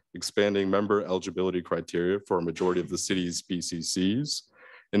ordinance expanding member eligibility criteria for a majority of the city's BCCs,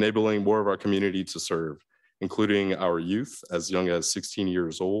 enabling more of our community to serve, including our youth as young as 16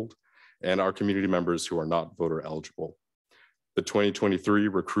 years old, and our community members who are not voter eligible. The 2023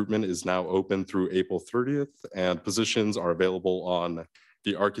 recruitment is now open through April 30th, and positions are available on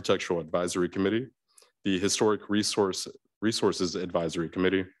the Architectural Advisory Committee, the Historic Resources Advisory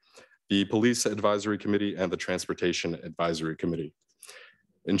Committee, the Police Advisory Committee, and the Transportation Advisory Committee.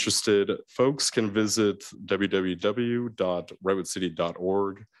 Interested folks can visit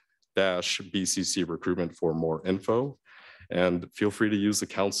www.redwoodcity.org/BCC recruitment for more info. And feel free to use the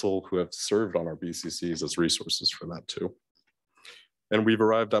council who have served on our BCCs as resources for that too. And we've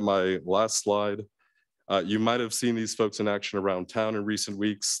arrived at my last slide. You might have seen these folks in action around town in recent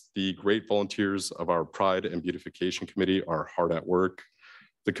weeks. The great volunteers of our Pride and Beautification Committee are hard at work.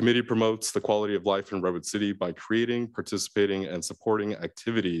 The committee promotes the quality of life in Redwood City by creating, participating, and supporting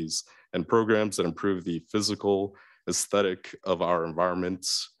activities and programs that improve the physical aesthetic of our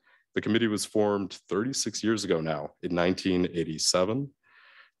environments. The committee was formed 36 years ago now, in 1987.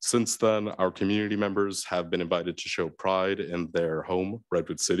 Since then, our community members have been invited to show pride in their home,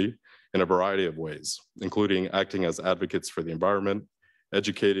 Redwood City, in a variety of ways, including acting as advocates for the environment,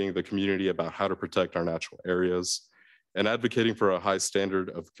 educating the community about how to protect our natural areas, and advocating for a high standard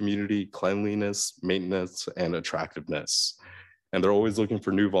of community cleanliness, maintenance, and attractiveness. And they're always looking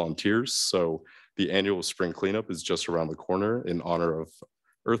for new volunteers. So the annual spring cleanup is just around the corner in honor of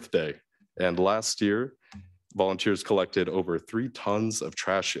Earth Day. And last year, volunteers collected over 3 tons of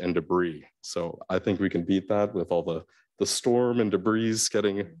trash and debris. So I think we can beat that with all the storm and debris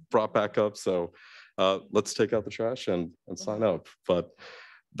getting brought back up. So let's take out the trash and sign up. But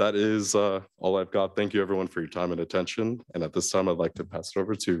that is all I've got. Thank you everyone for your time and attention. And at this time, I'd like to pass it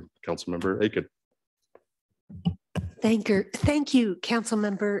over to Councilmember Aiken. Thank you,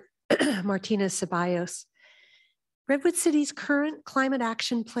 Councilmember Martinez Ceballos. Redwood City's current climate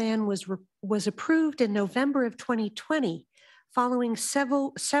action plan was approved in November of 2020, following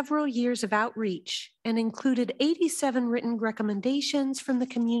several years of outreach, and included 87 written recommendations from the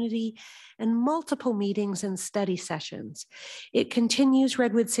community and multiple meetings and study sessions. It continues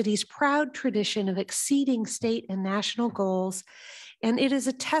Redwood City's proud tradition of exceeding state and national goals, and it is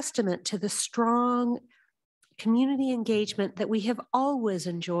a testament to the strong community engagement that we have always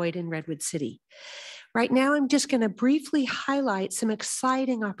enjoyed in Redwood City. Right now, I'm just going to briefly highlight some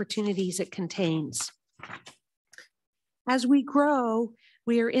exciting opportunities it contains. As we grow,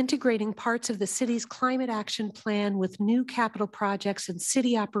 we are integrating parts of the city's climate action plan with new capital projects and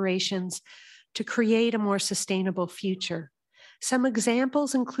city operations to create a more sustainable future. Some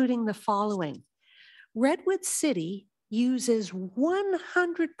examples including the following. Redwood City uses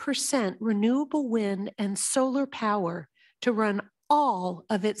 100% renewable wind and solar power to run all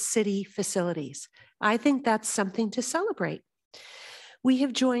of its city facilities. I think that's something to celebrate. We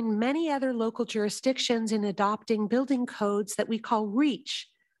have joined many other local jurisdictions in adopting building codes that we call REACH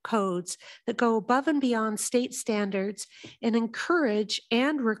codes that go above and beyond state standards and encourage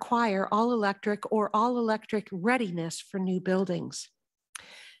and require all electric readiness for new buildings.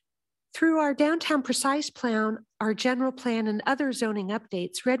 Through our Downtown Precise Plan, our general plan, and other zoning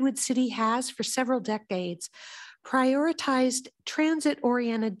updates, Redwood City has for several decades prioritized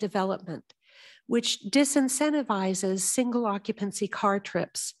transit-oriented development, which disincentivizes single occupancy car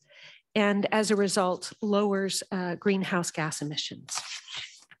trips and as a result lowers greenhouse gas emissions.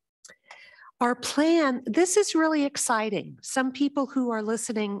 Our plan, this is really exciting. Some people who are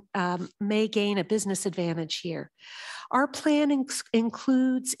listening may gain a business advantage here. Our plan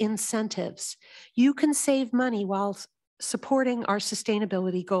includes incentives. You can save money while supporting our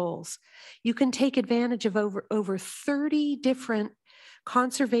sustainability goals. You can take advantage of over 30 different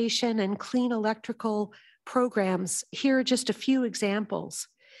conservation and clean electrical programs. Here are just a few examples.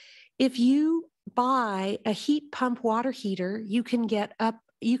 If you buy a heat pump water heater, you can get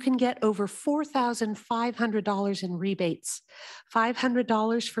over $4,500 in rebates,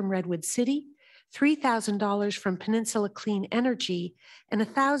 $500 from Redwood City, $3,000 from Peninsula Clean Energy, and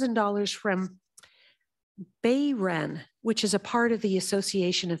 $1,000 from BayREN, which is a part of the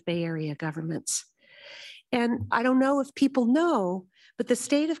Association of Bay Area Governments. And I don't know if people know, but the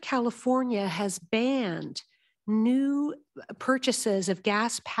state of California has banned new purchases of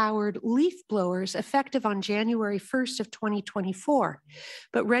gas-powered leaf blowers effective on January 1st of 2024.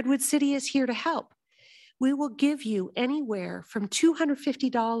 But Redwood City is here to help. We will give you anywhere from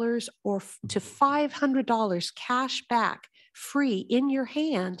 $250 to $500 cash back free in your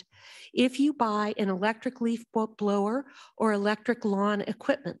hand if you buy an electric leaf blower or electric lawn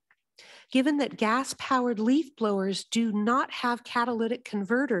equipment. Given that gas-powered leaf blowers do not have catalytic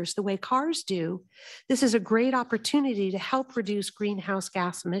converters the way cars do, this is a great opportunity to help reduce greenhouse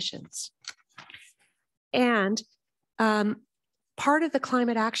gas emissions. And part of the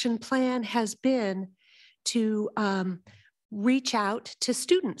climate action plan has been to reach out to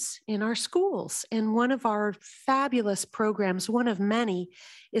students in our schools. And one of our fabulous programs, one of many,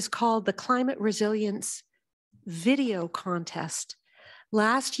 is called the Climate Resilience Video Contest.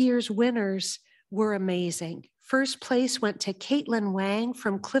 Last year's winners were amazing. First place went to Caitlin Wang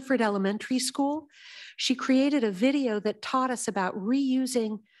from Clifford Elementary School. She created a video that taught us about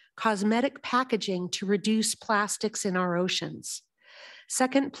reusing cosmetic packaging to reduce plastics in our oceans.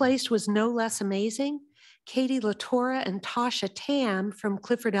 Second place was no less amazing. Katie Latora and Tasha Tam from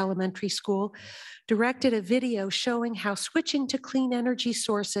Clifford Elementary School directed a video showing how switching to clean energy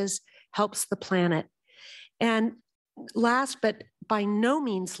sources helps the planet. And last but by no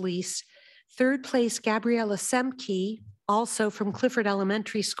means least, third place, Gabriella Semke, also from Clifford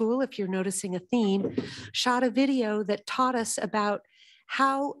Elementary School, if you're noticing a theme, shot a video that taught us about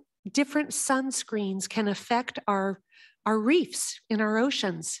how different sunscreens can affect our reefs in our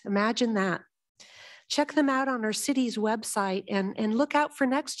oceans. Imagine that. Check them out on our city's website and look out for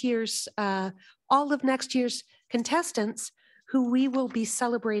next year's, all of next year's contestants who we will be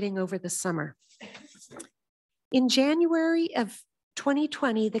celebrating over the summer. In January of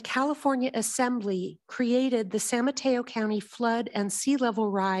 2020, the California Assembly created the San Mateo County Flood and Sea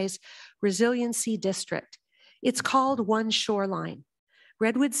Level Rise Resiliency District. It's called One Shoreline.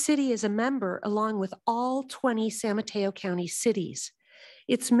 Redwood City is a member along with all 20 San Mateo County cities.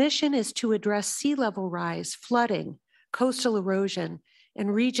 Its mission is to address sea level rise, flooding, coastal erosion,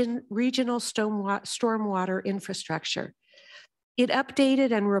 and regional stormwater infrastructure. It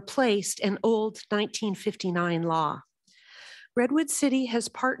updated and replaced an old 1959 law. Redwood City has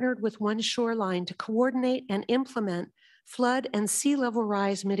partnered with One Shoreline to coordinate and implement flood and sea level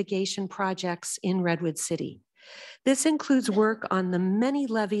rise mitigation projects in Redwood City. This includes work on the many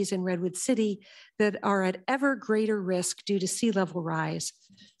levees in Redwood City that are at ever greater risk due to sea level rise.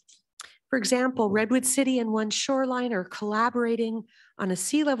 For example, Redwood City and One Shoreline are collaborating on a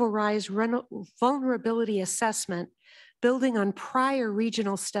sea level rise vulnerability assessment, building on prior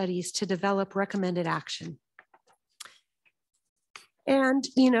regional studies to develop recommended action. And,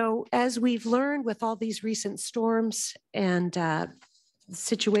 you know, as we've learned with all these recent storms and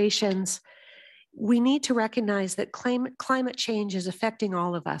situations, we need to recognize that climate change is affecting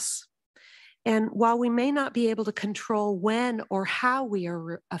all of us. And while we may not be able to control when or how we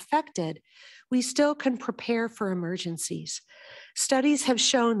are affected, we still can prepare for emergencies. Studies have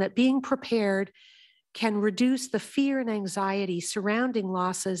shown that being prepared can reduce the fear and anxiety surrounding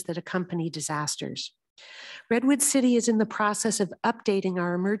losses that accompany disasters. Redwood City is in the process of updating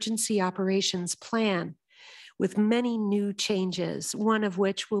our emergency operations plan with many new changes, one of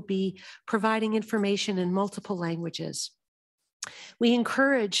which will be providing information in multiple languages. We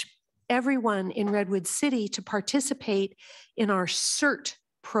encourage everyone in Redwood City to participate in our CERT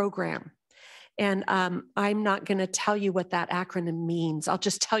program. And I'm not going to tell you what that acronym means. I'll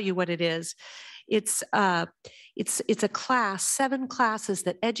just tell you what it is. It's a class, 7 classes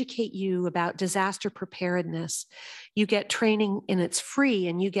that educate you about disaster preparedness. You get training, and it's free,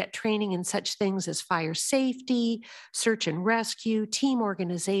 and you get training in such things as fire safety, search and rescue, team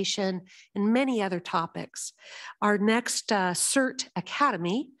organization, and many other topics. Our next CERT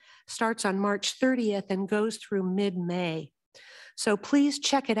Academy starts on March 30th and goes through mid-May. So please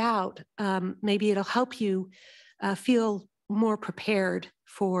check it out. Maybe it'll help you feel more prepared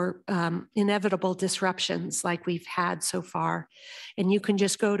for inevitable disruptions like we've had so far. And you can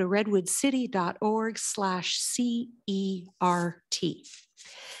just go to redwoodcity.org/CERT.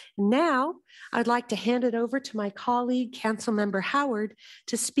 Now, I'd like to hand it over to my colleague, Councilmember Howard,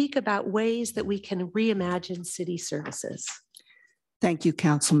 to speak about ways that we can reimagine city services. Thank you,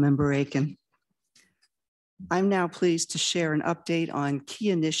 Councilmember Aiken. I'm now pleased to share an update on key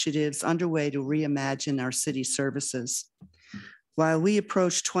initiatives underway to reimagine our city services. While we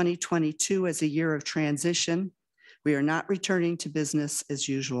approach 2022 as a year of transition, we are not returning to business as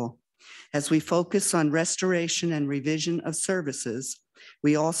usual. As we focus on restoration and revision of services,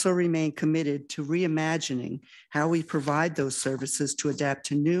 we also remain committed to reimagining how we provide those services to adapt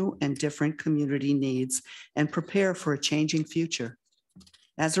to new and different community needs and prepare for a changing future.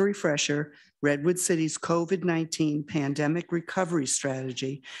 As a refresher, Redwood City's COVID-19 pandemic recovery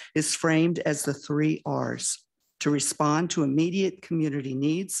strategy is framed as the 3 R's: to respond to immediate community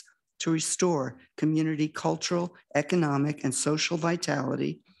needs, to restore community cultural, economic, and social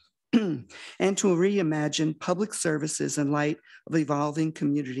vitality, and to reimagine public services in light of evolving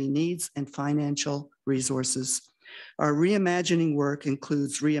community needs and financial resources. Our reimagining work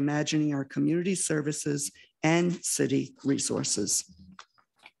includes reimagining our community services and city resources.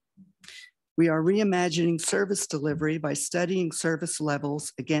 We are reimagining service delivery by studying service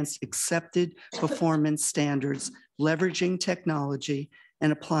levels against accepted performance standards, leveraging technology,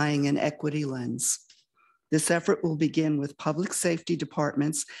 and applying an equity lens. This effort will begin with public safety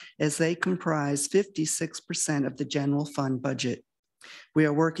departments as they comprise 56% of the general fund budget. We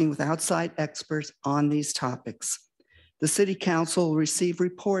are working with outside experts on these topics. The City Council will receive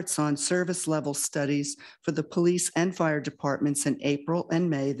reports on service level studies for the police and fire departments in April and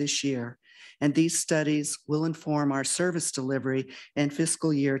May this year. And these studies will inform our service delivery in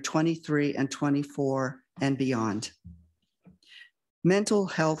fiscal year 23 and 24 and beyond. Mental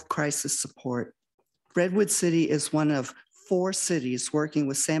health crisis support. Redwood City is one of 4 cities working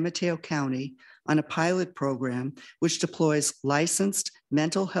with San Mateo County on a pilot program which deploys licensed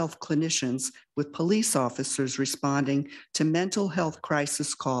mental health clinicians with police officers responding to mental health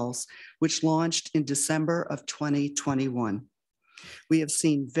crisis calls, which launched in December of 2021. We have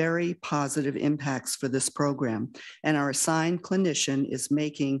seen very positive impacts for this program, and our assigned clinician is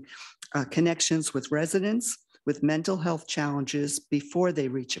making connections with residents with mental health challenges before they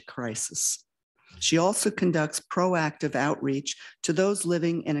reach a crisis. She also conducts proactive outreach to those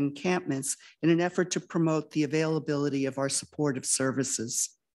living in encampments in an effort to promote the availability of our supportive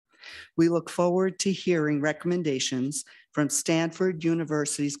services. We look forward to hearing recommendations from Stanford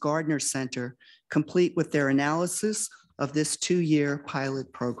University's Gardner Center, complete with their analysis of this 2-year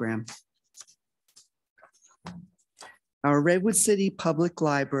pilot program. Our Redwood City Public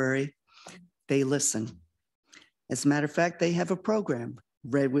Library, they listen. As a matter of fact, they have a program,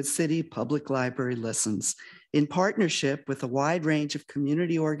 Redwood City Public Library Listens. In partnership with a wide range of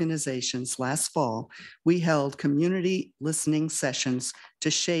community organizations last fall, we held community listening sessions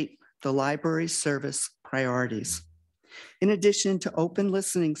to shape the library's service priorities. In addition to open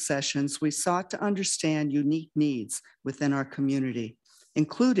listening sessions, we sought to understand unique needs within our community,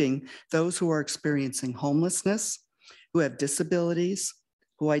 including those who are experiencing homelessness, who have disabilities,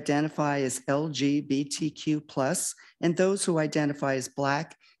 who identify as LGBTQ+, and those who identify as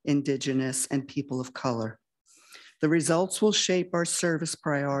Black, Indigenous, and people of color. The results will shape our service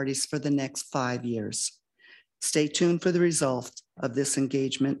priorities for the next 5 years. Stay tuned for the results of this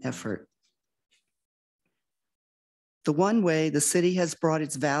engagement effort. The one way the city has brought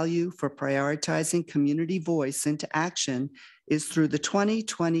its value for prioritizing community voice into action is through the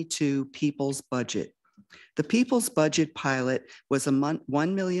 2022 People's Budget. The People's Budget pilot was a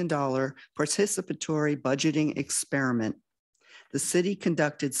 $1 million participatory budgeting experiment. The city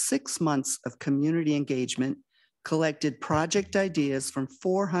conducted 6 months of community engagement, collected project ideas from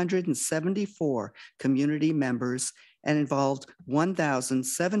 474 community members, and involved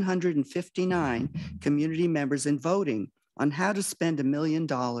 1,759 community members in voting on how to spend $1 million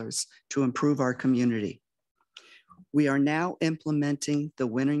to improve our community. We are now implementing the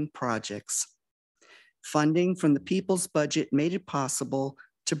winning projects. Funding from the People's Budget made it possible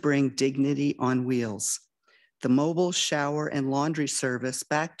to bring dignity on wheels. The mobile shower and laundry service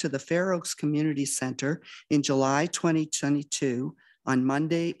back to the Fair Oaks Community Center in July 2022 on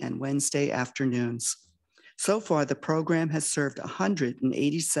Monday and Wednesday afternoons. So far, the program has served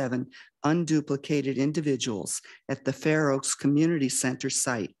 187 unduplicated individuals at the Fair Oaks Community Center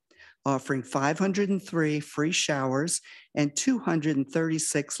site, offering 503 free showers and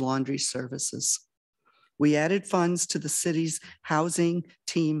 236 laundry services. We added funds to the city's housing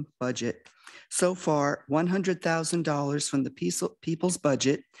team budget. So far, $100,000 from the People's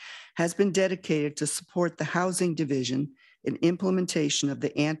Budget has been dedicated to support the housing division in implementation of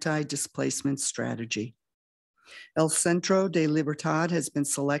the anti-displacement strategy. El Centro de Libertad has been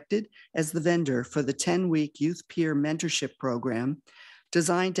selected as the vendor for the 10-week youth peer mentorship program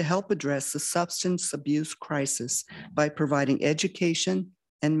designed to help address the substance abuse crisis by providing education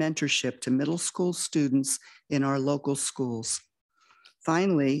and mentorship to middle school students in our local schools.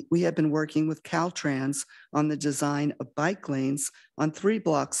 Finally, we have been working with Caltrans on the design of bike lanes on 3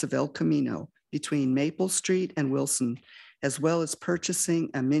 blocks of El Camino between Maple Street and Wilson, as well as purchasing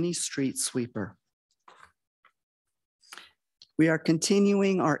a mini street sweeper. We are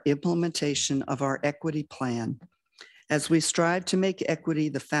continuing our implementation of our equity plan. As we strive to make equity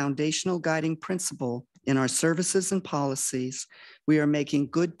the foundational guiding principle in our services and policies, we are making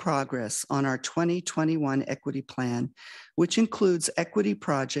good progress on our 2021 equity plan, which includes equity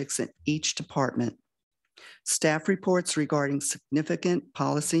projects in each department. Staff reports regarding significant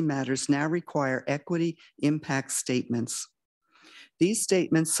policy matters now require equity impact statements. These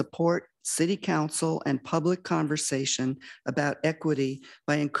statements support City Council and public conversation about equity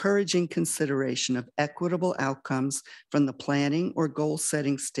by encouraging consideration of equitable outcomes from the planning or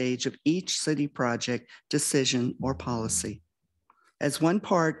goal-setting stage of each city project, decision, or policy. As one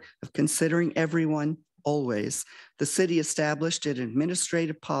part of considering everyone always, the city established an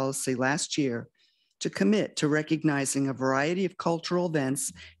administrative policy last year to commit to recognizing a variety of cultural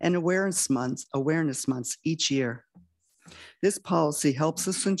events and awareness months each year. This policy helps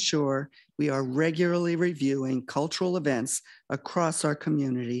us ensure we are regularly reviewing cultural events across our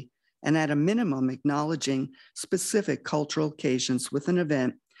community and at a minimum acknowledging specific cultural occasions with an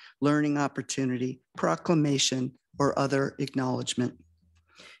event, learning opportunity, proclamation, or other acknowledgement.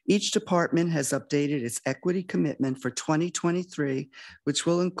 Each department has updated its equity commitment for 2023, which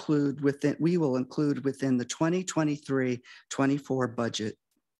we will include within the 2023-24 budget.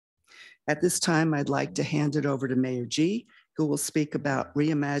 At this time, I'd like to hand it over to Mayor G, who will speak about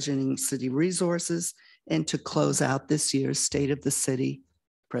reimagining city resources and to close out this year's State of the City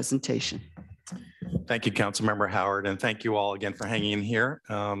presentation. Thank you, Councilmember Howard, and thank you all again for hanging in here.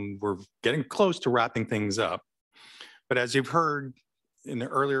 We're getting close to wrapping things up, but as you've heard in the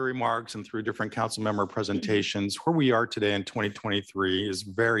earlier remarks and through different council member presentations, where we are today in 2023 is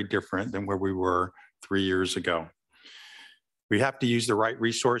very different than where we were 3 years ago. We have to use the right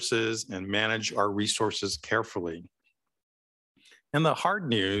resources and manage our resources carefully. And the hard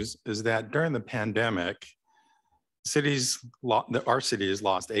news is that during the pandemic, our city has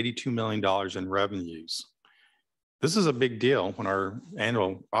lost $82 million in revenues. This is a big deal when our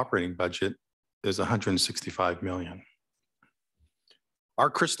annual operating budget is $165 million. Our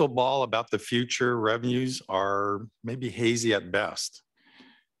crystal ball about the future revenues are maybe hazy at best.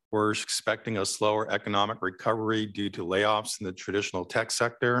 We're expecting a slower economic recovery due to layoffs in the traditional tech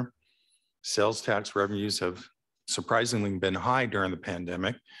sector. Sales tax revenues have surprisingly been high during the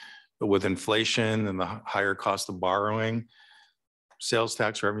pandemic, but with inflation and the higher cost of borrowing, sales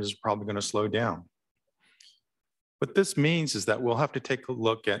tax revenues are probably going to slow down. What this means is that we'll have to take a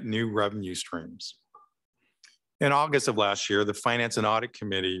look at new revenue streams. In August of last year, the Finance and Audit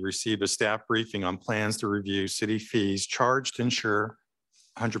Committee received a staff briefing on plans to review city fees charged to ensure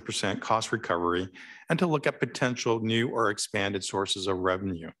 100% cost recovery and to look at potential new or expanded sources of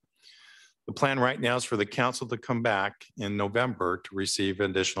revenue. The plan right now is for the council to come back in November to receive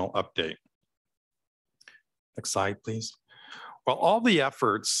an additional update. Next slide, please. While all the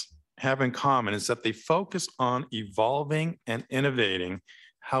efforts have in common is that they focus on evolving and innovating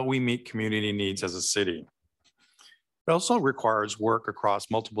how we meet community needs as a city. It also requires work across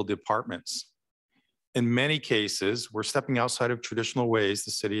multiple departments. In many cases, we're stepping outside of traditional ways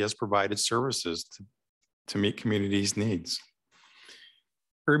the city has provided services to meet communities' needs.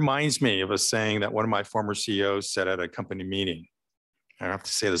 It reminds me of a saying that one of my former CEOs said at a company meeting. I have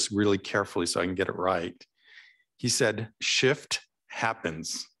to say this really carefully so I can get it right. He said, shift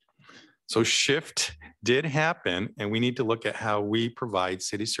happens. So shift did happen, and we need to look at how we provide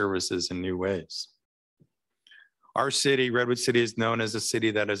city services in new ways. Our city, Redwood City, is known as a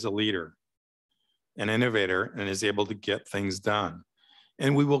city that is a leader, an innovator, and is able to get things done.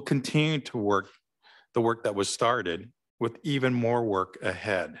 And we will continue to work the work that was started with even more work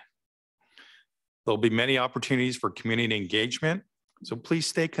ahead. There'll be many opportunities for community engagement, so please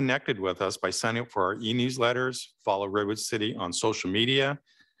stay connected with us by signing up for our e-newsletters, follow Redwood City on social media,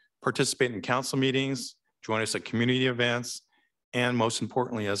 participate in council meetings, join us at community events, and most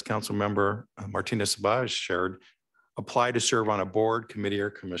importantly, as Councilmember Martinez Ceballos shared, apply to serve on a board, committee, or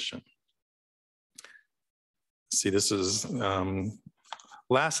commission. See, this is,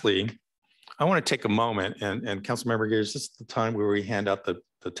 lastly, I want to take a moment, and Councilmember Geary, is this the time where we hand out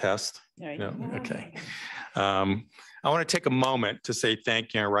the test? No? Okay. I want to take a moment to say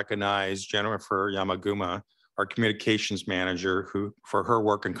thank you and recognize Jennifer Yamaguma, our communications manager, for her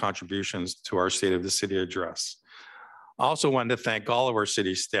work and contributions to our State of the City address. I also wanted to thank all of our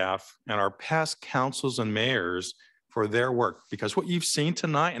city staff and our past councils and mayors for their work, because what you've seen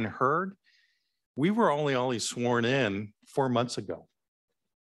tonight and heard, we were only sworn in 4 months ago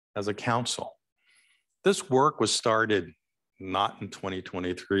as a council. This work was started not in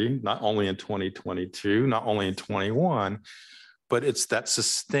 2023, not only in 2022, not only in 21, but it's that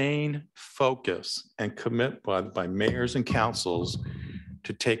sustained focus and commitment by mayors and councils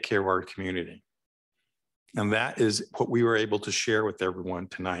to take care of our community. And that is what we were able to share with everyone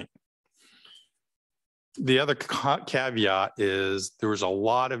tonight. The other caveat is there was a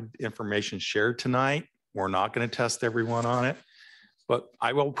lot of information shared tonight. We're not going to test everyone on it, but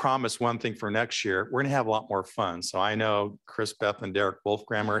I will promise one thing for next year, we're going to have a lot more fun. So I know Chris, Beth, and Derek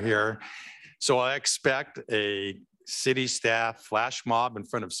Wolfgram are here. So I expect a city staff flash mob in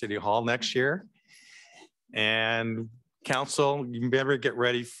front of City Hall next year. And council, you better get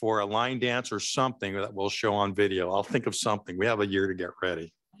ready for a line dance or something that we'll show on video. I'll think of something. We have a year to get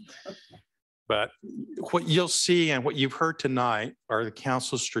ready. But what you'll see and what you've heard tonight are the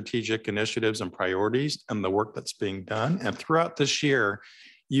council's strategic initiatives and priorities and the work that's being done. And throughout this year,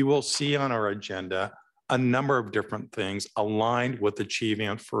 you will see on our agenda a number of different things aligned with achieving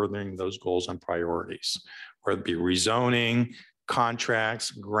and furthering those goals and priorities. whether it be rezoning,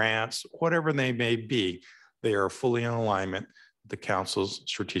 contracts, grants, whatever they may be, they are fully in alignment with the council's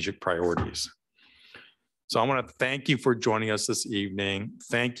strategic priorities. So I want to thank you for joining us this evening.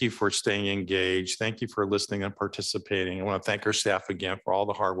 Thank you for staying engaged. Thank you for listening and participating. I want to thank our staff again for all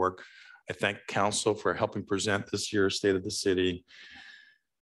the hard work. I thank council for helping present this year's State of the City.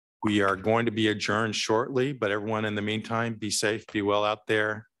 We are going to be adjourned shortly, but everyone in the meantime, be safe, be well out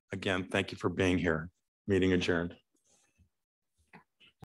there. Again, thank you for being here. Meeting adjourned.